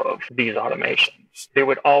off of these automations. They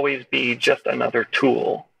would always be just another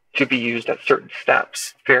tool to be used at certain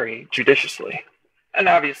steps very judiciously. And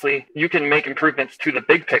obviously, you can make improvements to the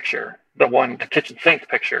big picture, the kitchen sink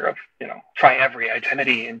picture of, try every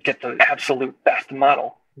identity and get the absolute best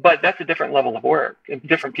model. But that's a different level of work, and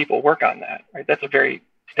different people work on that, right? That's a very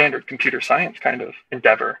standard computer science kind of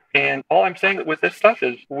endeavor. And all I'm saying with this stuff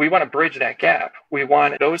is we want to bridge that gap. We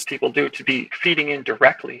want those people to be feeding in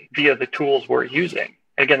directly via the tools we're using.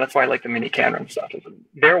 Again, that's why I like the mini Canron stuff.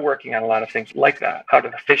 They're working on a lot of things like that, how to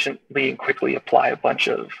efficiently and quickly apply a bunch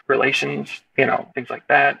of relations, things like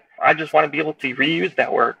that. I just want to be able to reuse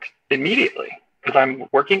that work immediately because I'm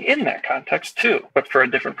working in that context too, but for a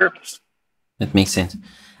different purpose. That makes sense.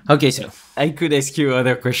 Okay, so I could ask you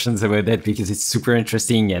other questions about that because it's super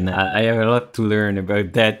interesting and I have a lot to learn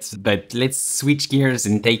about that. But let's switch gears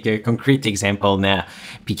and take a concrete example now,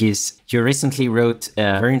 because you recently wrote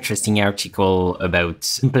a very interesting article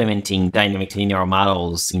about implementing dynamic linear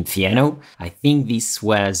models in Theano. I think this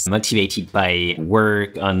was motivated by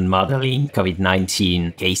work on modeling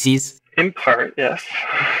COVID-19 cases. In part, yes.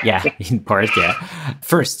 Yeah, in part, yeah.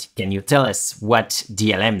 First, can you tell us what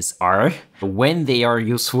DLMs are, when they are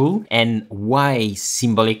useful, and why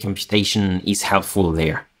symbolic computation is helpful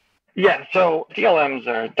there? Yeah, so DLMs,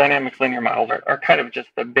 or dynamic linear models, are kind of just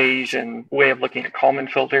the Bayesian way of looking at Kalman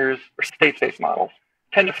filters or state space models.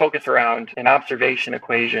 Tend to focus around an observation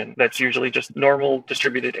equation that's usually just normal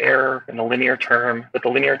distributed error in the linear term, but the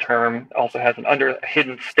linear term also has a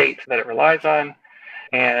hidden state that it relies on.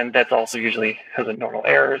 And that's also usually has a normal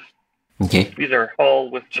errors. Okay. These are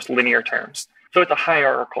all with just linear terms. So it's a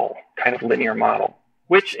hierarchical kind of linear model,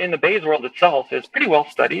 which in the Bayes world itself is pretty well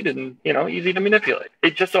studied and, easy to manipulate.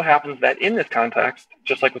 It just so happens that in this context,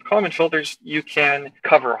 just like with Kalman filters, you can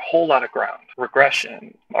cover a whole lot of ground.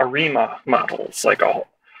 Regression, ARIMA models,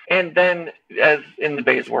 and then as in the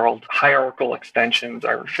Bayes world, hierarchical extensions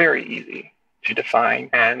are very easy to define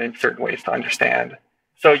and in certain ways to understand.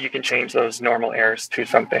 So you can change those normal errors to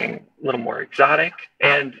something a little more exotic.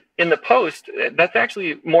 And in the post, that's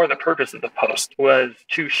actually more the purpose of the post, was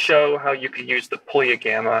to show how you could use the Puglia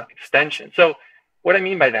gamma extension. So what I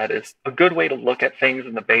mean by that is a good way to look at things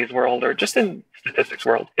in the Bayes world or just in statistics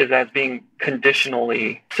world is as being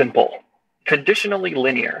conditionally simple, conditionally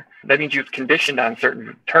linear. That means you've conditioned on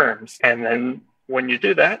certain terms. And then when you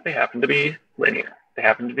do that, they happen to be linear. They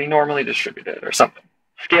happen to be normally distributed or something.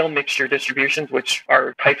 Scale mixture distributions, which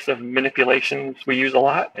are types of manipulations we use a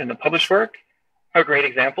lot in the published work, are great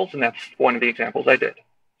examples, and that's one of the examples I did.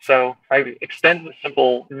 So I extend the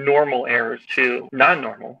simple normal errors to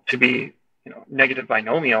non-normal to be negative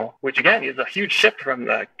binomial, which again is a huge shift from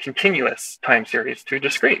the continuous time series to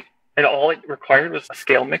discrete. And all it required was a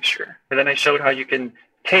scale mixture. And then I showed how you can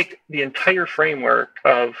take the entire framework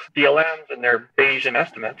of DLMs and their Bayesian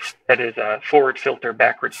estimates, that is a forward filter,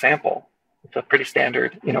 backward sample. It's a pretty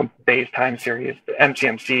standard, Bayes time series, the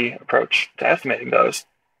MCMC approach to estimating those.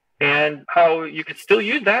 And how you could still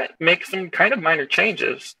use that, make some kind of minor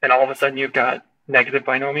changes, and all of a sudden you've got negative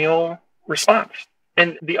binomial response.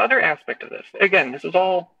 And the other aspect of this, again, this is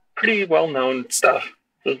all pretty well-known stuff.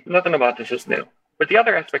 So nothing about this is new. But the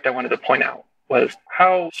other aspect I wanted to point out was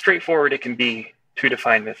how straightforward it can be to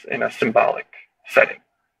define this in a symbolic setting,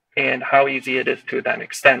 and how easy it is to then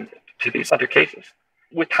extend it to these other cases.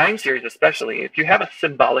 With time series especially, if you have a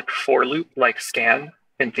symbolic for loop like scan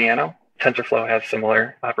in Theano, TensorFlow has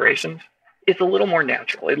similar operations, it's a little more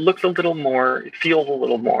natural. It looks a little more, it feels a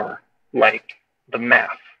little more like the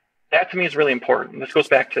math. That to me is really important. This goes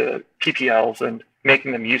back to PPLs and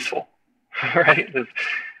making them useful, right?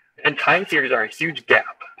 And time series are a huge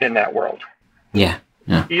gap in that world. Yeah.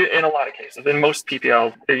 In a lot of cases. In most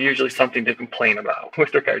PPLs, there's usually something to complain about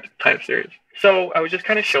with regard to time series. So I was just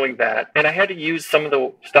kind of showing that. And I had to use some of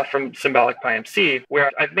the stuff from Symbolic PyMC,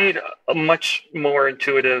 where I've made a much more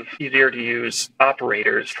intuitive, easier to use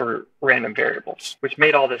operators for random variables, which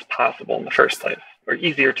made all this possible in the first place, or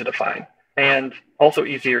easier to define, and also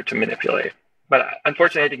easier to manipulate. But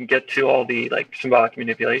unfortunately, I didn't get to all the symbolic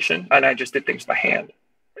manipulation, and I just did things by hand.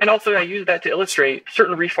 And also I used that to illustrate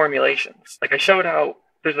certain reformulations. I showed how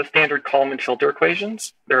there's a standard Kalman filter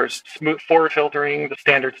equations. There's smooth forward filtering, the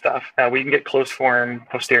standard stuff. We can get closed form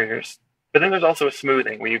posteriors. But then there's also a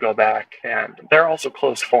smoothing where you go back and they're also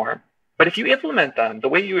closed form. But if you implement them the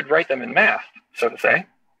way you would write them in math, so to say,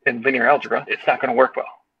 in linear algebra, it's not going to work well.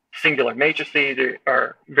 Singular matrices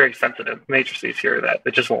are very sensitive matrices here that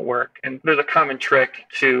just won't work. And there's a common trick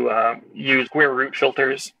to use square root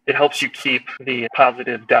filters. It helps you keep the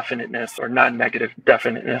positive definiteness or non-negative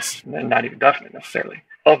definiteness, and not even definite necessarily,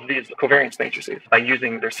 of these covariance matrices by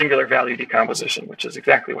using their singular value decomposition, which is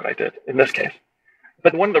exactly what I did in this case.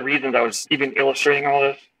 But one of the reasons I was even illustrating all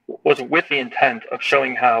this was with the intent of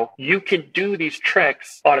showing how you can do these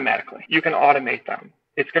tricks automatically. You can automate them.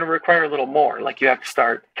 It's going to require a little more, like you have to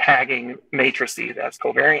start tagging matrices as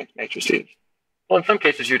covariance matrices. Well, in some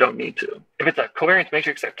cases, you don't need to. If it's a covariance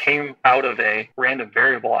matrix that came out of a random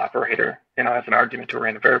variable operator, as an argument to a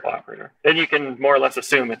random variable operator, then you can more or less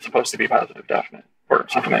assume it's supposed to be positive definite or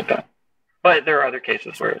something like that. But there are other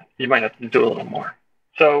cases where you might have to do a little more.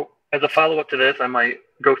 So as a follow-up to this, I might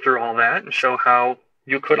go through all that and show how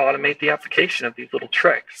you could automate the application of these little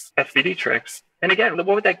tricks, SVD tricks. And again, what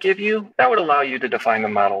would that give you? That would allow you to define the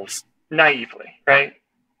models naively, right?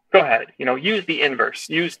 Go ahead, use the inverse,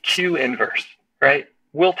 use Q inverse, right?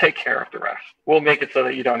 We'll take care of the rest. We'll make it so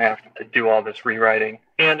that you don't have to do all this rewriting.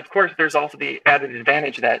 And of course, there's also the added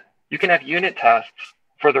advantage that you can have unit tests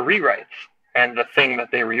for the rewrites and the thing that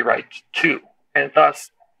they rewrite to. And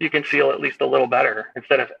thus, you can feel at least a little better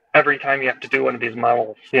instead of every time you have to do one of these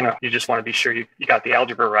models, you just want to be sure you got the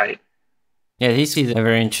algebra right. Yeah, this is a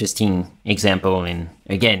very interesting example. And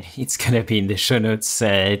again, it's going to be in the show notes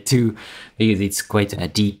too, because it's quite a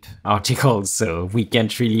deep article. So we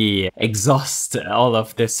can't really exhaust all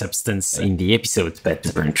of the substance in the episode, but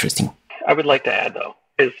it's very interesting. I would like to add, though,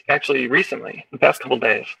 is actually recently, the past couple of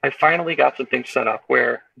days, I finally got something set up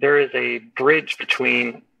where there is a bridge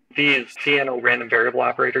between these Theano random variable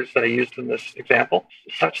operators that I used in this example,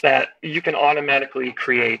 such that you can automatically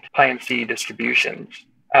create PyMC distributions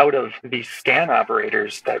out of these scan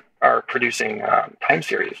operators that are producing time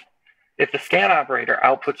series. If the scan operator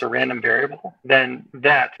outputs a random variable, then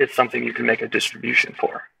that is something you can make a distribution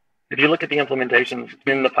for. If you look at the implementations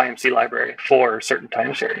in the PyMC library for certain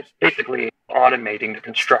time series, basically automating the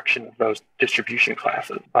construction of those distribution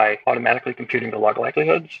classes by automatically computing the log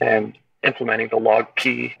likelihoods and implementing the log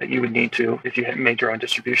P that you would need to if you had made your own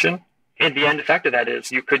distribution. And the end effect of that is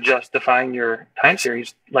you could just define your time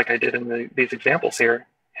series like I did in these examples here,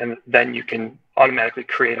 and then you can automatically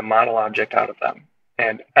create a model object out of them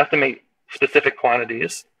and estimate specific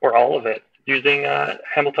quantities or all of it using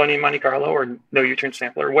Hamiltonian Monte Carlo or no U-turn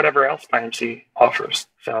sampler or whatever else PyMC offers.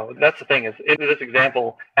 So that's the thing is, in this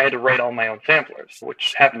example, I had to write all my own samplers,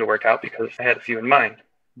 which happened to work out because I had a few in mind.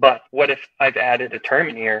 But what if I've added a term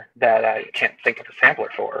in here that I can't think of a sampler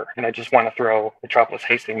for, and I just want to throw Metropolis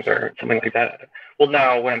Hastings or something like that at it? Well,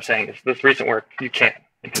 now what I'm saying is this recent work, you can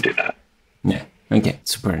do that. Yeah, okay,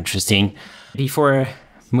 super interesting. Before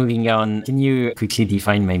moving on, can you quickly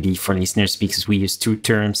define maybe for listeners, because we use two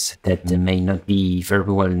terms that may not be very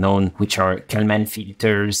well known, which are Kalman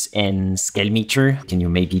filters and scale mixture. Can you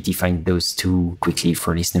maybe define those two quickly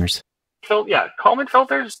for listeners? So yeah, Kalman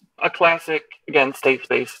filters, a classic, again, state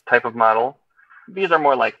space type of model. These are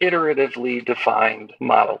more like iteratively defined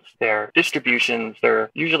models. They're distributions. They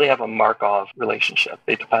usually have a Markov relationship.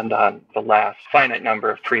 They depend on the last finite number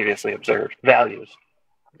of previously observed values.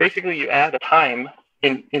 Basically, you add a time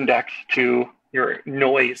index to your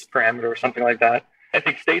noise parameter or something like that. I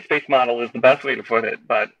think state space model is the best way to put it,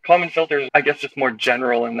 but Kalman filters, I guess, just more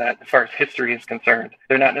general in that as far as history is concerned,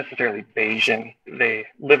 they're not necessarily Bayesian. They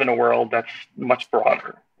live in a world that's much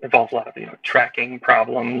broader. It involves a lot of tracking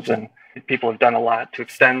problems, and people have done a lot to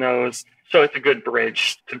extend those. So it's a good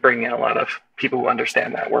bridge to bring in a lot of people who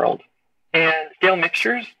understand that world. And scale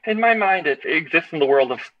mixtures, in my mind, it exists in the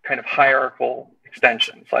world of kind of hierarchical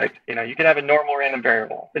extensions. Like, you can have a normal random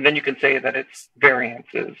variable, and then you can say that its variance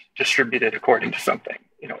is distributed according to something,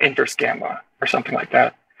 inverse gamma or something like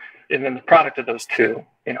that. And then the product of those two,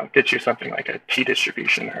 gets you something like a T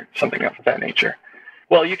distribution or something of that nature.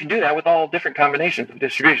 Well, you can do that with all different combinations of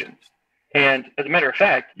distributions. And as a matter of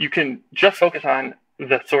fact, you can just focus on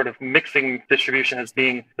the sort of mixing distribution as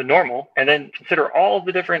being the normal, and then consider all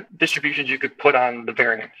the different distributions you could put on the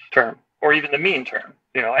variance term, or even the mean term.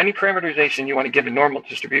 Any parameterization you want to give a normal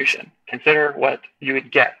distribution, consider what you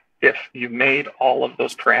would get if you made all of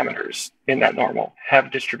those parameters in that normal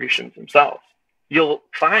have distributions themselves. You'll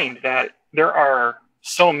find that there are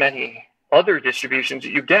so many other distributions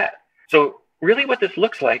that you get. So really what this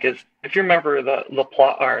looks like is, if you remember the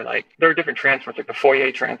Laplace, or there are different transforms, like the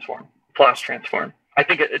Fourier transform, Laplace transform. I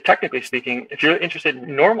think technically speaking, if you're interested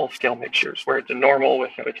in normal scale mixtures, where it's a normal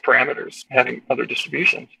with its parameters having other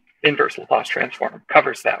distributions, inverse Laplace transform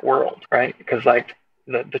covers that world, right? Because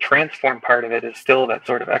the transform part of it is still that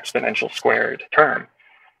sort of exponential squared term.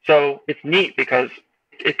 So it's neat because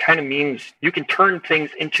it kind of means you can turn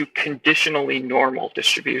things into conditionally normal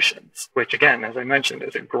distributions, which again, as I mentioned,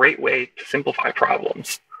 is a great way to simplify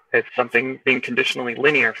problems. It's something being conditionally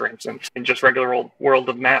linear, for instance, in just regular old world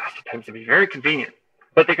of math tends to be very convenient.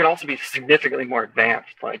 But they can also be significantly more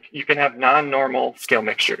advanced. Like you can have non-normal scale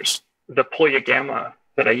mixtures. The Polya gamma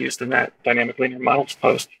that I used in that dynamic linear models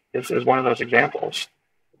post is one of those examples.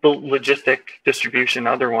 the logistic distribution,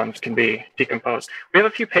 other ones can be decomposed. We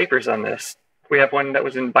have a few papers on this. We have one that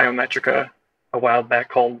was in Biometrica a while back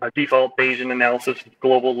called Default Bayesian Analysis of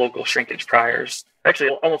Global Local Shrinkage Priors.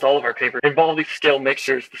 Actually, almost all of our papers involve these scale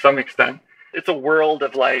mixtures to some extent. It's a world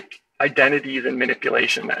of like identities and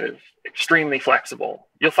manipulation that is extremely flexible.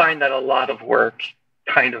 You'll find that a lot of work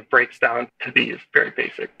kind of breaks down to these very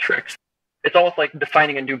basic tricks. It's almost like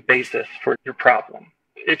defining a new basis for your problem.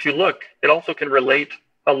 If you look, it also can relate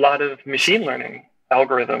a lot of machine learning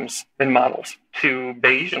algorithms and models to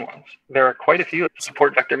Bayesian ones. There are quite a few that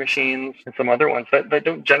support vector machines and some other ones that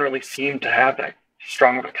don't generally seem to have that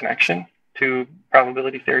strong of a connection to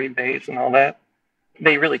probability theory, Bayes, and all that.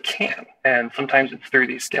 They really can, and sometimes it's through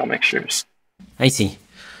these scale mixtures. I see.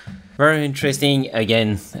 Very interesting.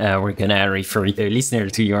 Again, we're going to refer the listener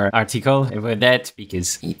to your article about that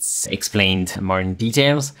because it's explained more in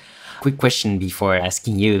details. Quick question before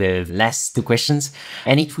asking you the last two questions.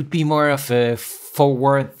 And it would be more of a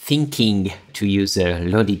forward thinking, to use a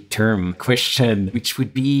loaded term, question, which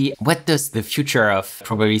would be, what does the future of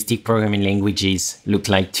probabilistic programming languages look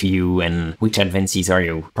like to you, and which advances are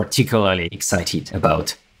you particularly excited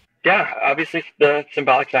about? Yeah, obviously the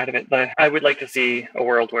symbolic side of it. I would like to see a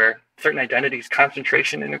world where certain identities,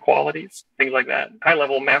 concentration inequalities, things like that,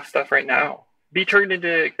 high-level math stuff right now, be turned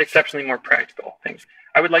into exceptionally more practical things.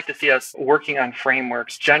 I would like to see us working on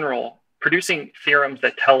frameworks, producing theorems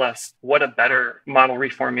that tell us what a better model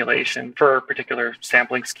reformulation for a particular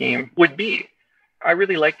sampling scheme would be. I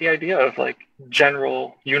really like the idea of like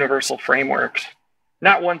general universal frameworks,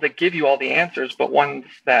 not ones that give you all the answers, but ones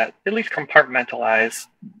that at least compartmentalize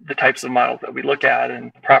the types of models that we look at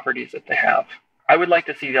and the properties that they have. I would like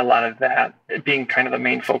to see a lot of that being kind of the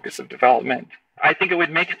main focus of development. I think it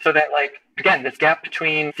would make it so that, like, again, this gap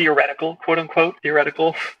between theoretical, quote unquote,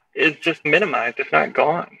 theoretical, is just minimized, if not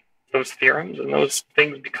gone. Those theorems and those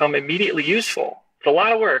things become immediately useful. It's a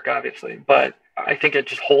lot of work, obviously, but I think it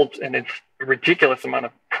just holds a ridiculous amount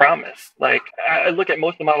of promise. Like, I look at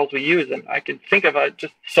most of the models we use, and I can think of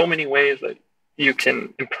just so many ways that you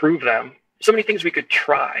can improve them. So many things we could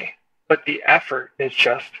try, but the effort is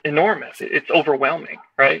just enormous. It's overwhelming,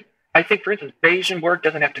 right? I think, for instance, Bayesian work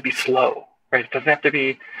doesn't have to be slow. Right? It doesn't have to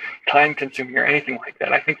be time-consuming or anything like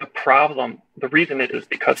that. I think the reason it is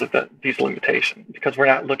because of these limitations, because we're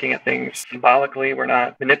not looking at things symbolically, we're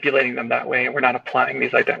not manipulating them that way, and we're not applying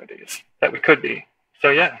these identities that we could be. So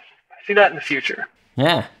yeah, I see that in the future.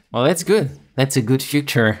 Yeah, well, that's good. That's a good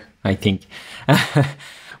future, I think.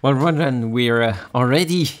 Well, Brandon, we're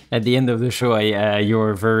already at the end of the show.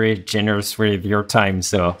 You're very generous with your time,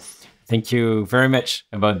 so thank you very much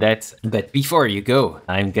about that. But before you go,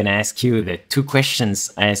 I'm going to ask you the two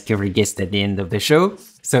questions I ask every guest at the end of the show.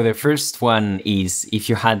 So the first one is, if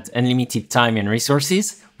you had unlimited time and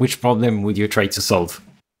resources, which problem would you try to solve?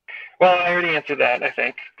 Well, I already answered that, I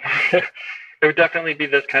think. It would definitely be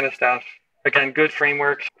this kind of stuff. Again, good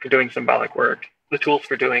frameworks for doing symbolic work, the tools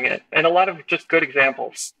for doing it, and a lot of just good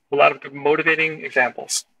examples, a lot of good motivating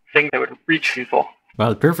examples, things that would reach people.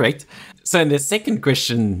 Well, perfect. So the second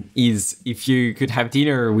question is, if you could have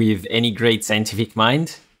dinner with any great scientific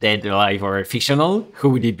mind, dead, alive, or fictional, who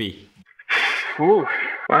would it be? Ooh,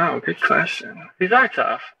 wow, good question. These are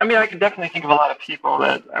tough. I mean, I can definitely think of a lot of people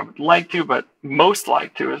that I would like to, but most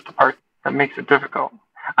like to is the part that makes it difficult.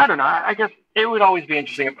 I don't know. I guess it would always be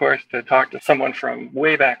interesting, of course, to talk to someone from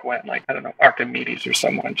way back when, like, I don't know, Archimedes or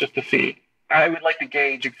someone, just to see. I would like to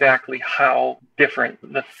gauge exactly how different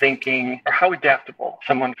the thinking, or how adaptable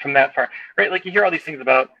someone from that far, right? Like, you hear all these things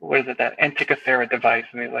about, that Antikythera device,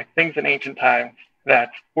 and these like things in ancient times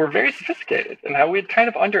that were very sophisticated, and how we had kind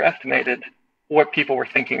of underestimated what people were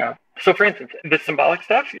thinking of. So, for instance, the symbolic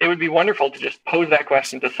stuff, it would be wonderful to just pose that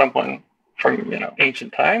question to someone from,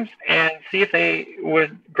 ancient times and see if they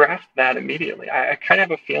would grasp that immediately. I kind of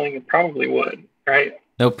have a feeling it probably would, right?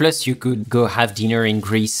 No, plus you could go have dinner in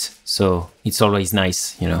Greece, so it's always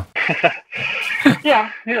nice,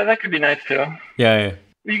 Yeah, that could be nice too. Yeah.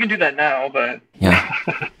 You can do that now, but... Yeah,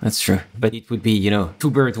 that's true. But it would be,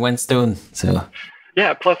 two birds, one stone, so...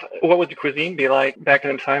 Yeah, plus, what would the cuisine be like back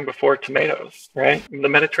in the time before tomatoes, right? The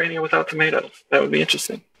Mediterranean without tomatoes. That would be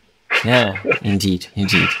interesting. Yeah, indeed.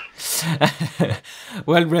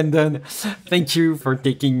 Well, Brandon, thank you for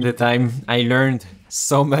taking the time. I learned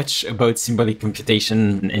so much about symbolic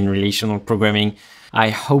computation and relational programming. I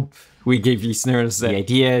hope we gave listeners the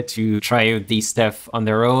idea to try out this stuff on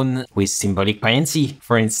their own with symbolic PyNC,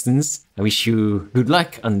 for instance. I wish you good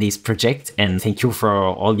luck on this project, and thank you for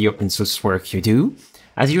all the open source work you do.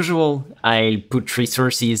 As usual, I'll put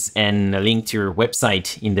resources and a link to your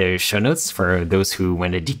website in the show notes for those who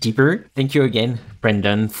want to dig deeper. Thank you again,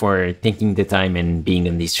 Brandon, for taking the time and being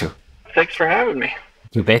on this show. Thanks for having me.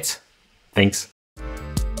 You bet. Thanks.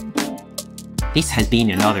 This has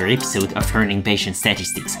been another episode of Learning Bayesian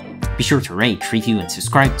Statistics. Be sure to rate, review, and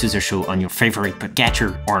subscribe to the show on your favorite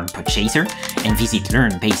podcatcher or on Podchaser, and visit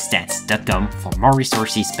learnbayesstats.com for more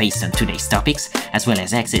resources based on today's topics, as well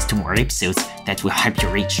as access to more episodes that will help you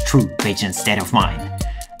reach true Bayesian state of mind.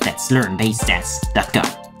 That's learnbayesstats.com.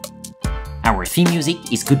 Our theme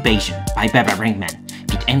music is Good Bayesian by Baba Brinkman,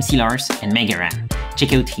 with MC Lars and Megaran.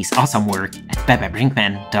 Check out his awesome work at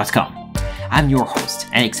bababrinkman.com. I'm your host,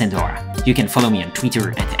 Alex Andorra. You can follow me on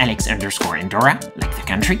Twitter at Alex_Andorra, like the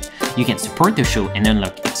country. You can support the show and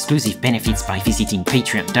unlock exclusive benefits by visiting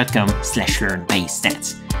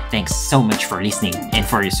patreon.com/learnbayesstats. Thanks so much for listening and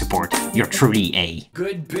for your support. You're truly a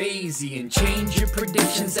good Bayesian. Change your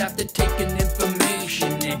predictions after taking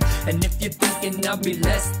information in. And if you're thinking I'll be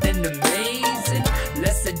less than amazing,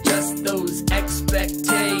 let's adjust those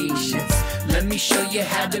expectations. Let me show you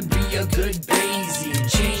how to be a good Bayesian.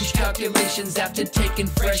 Change calculations after taking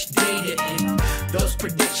fresh data in. Those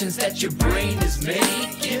predictions that your brain is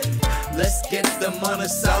making, let's get them on a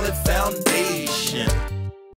solid foundation.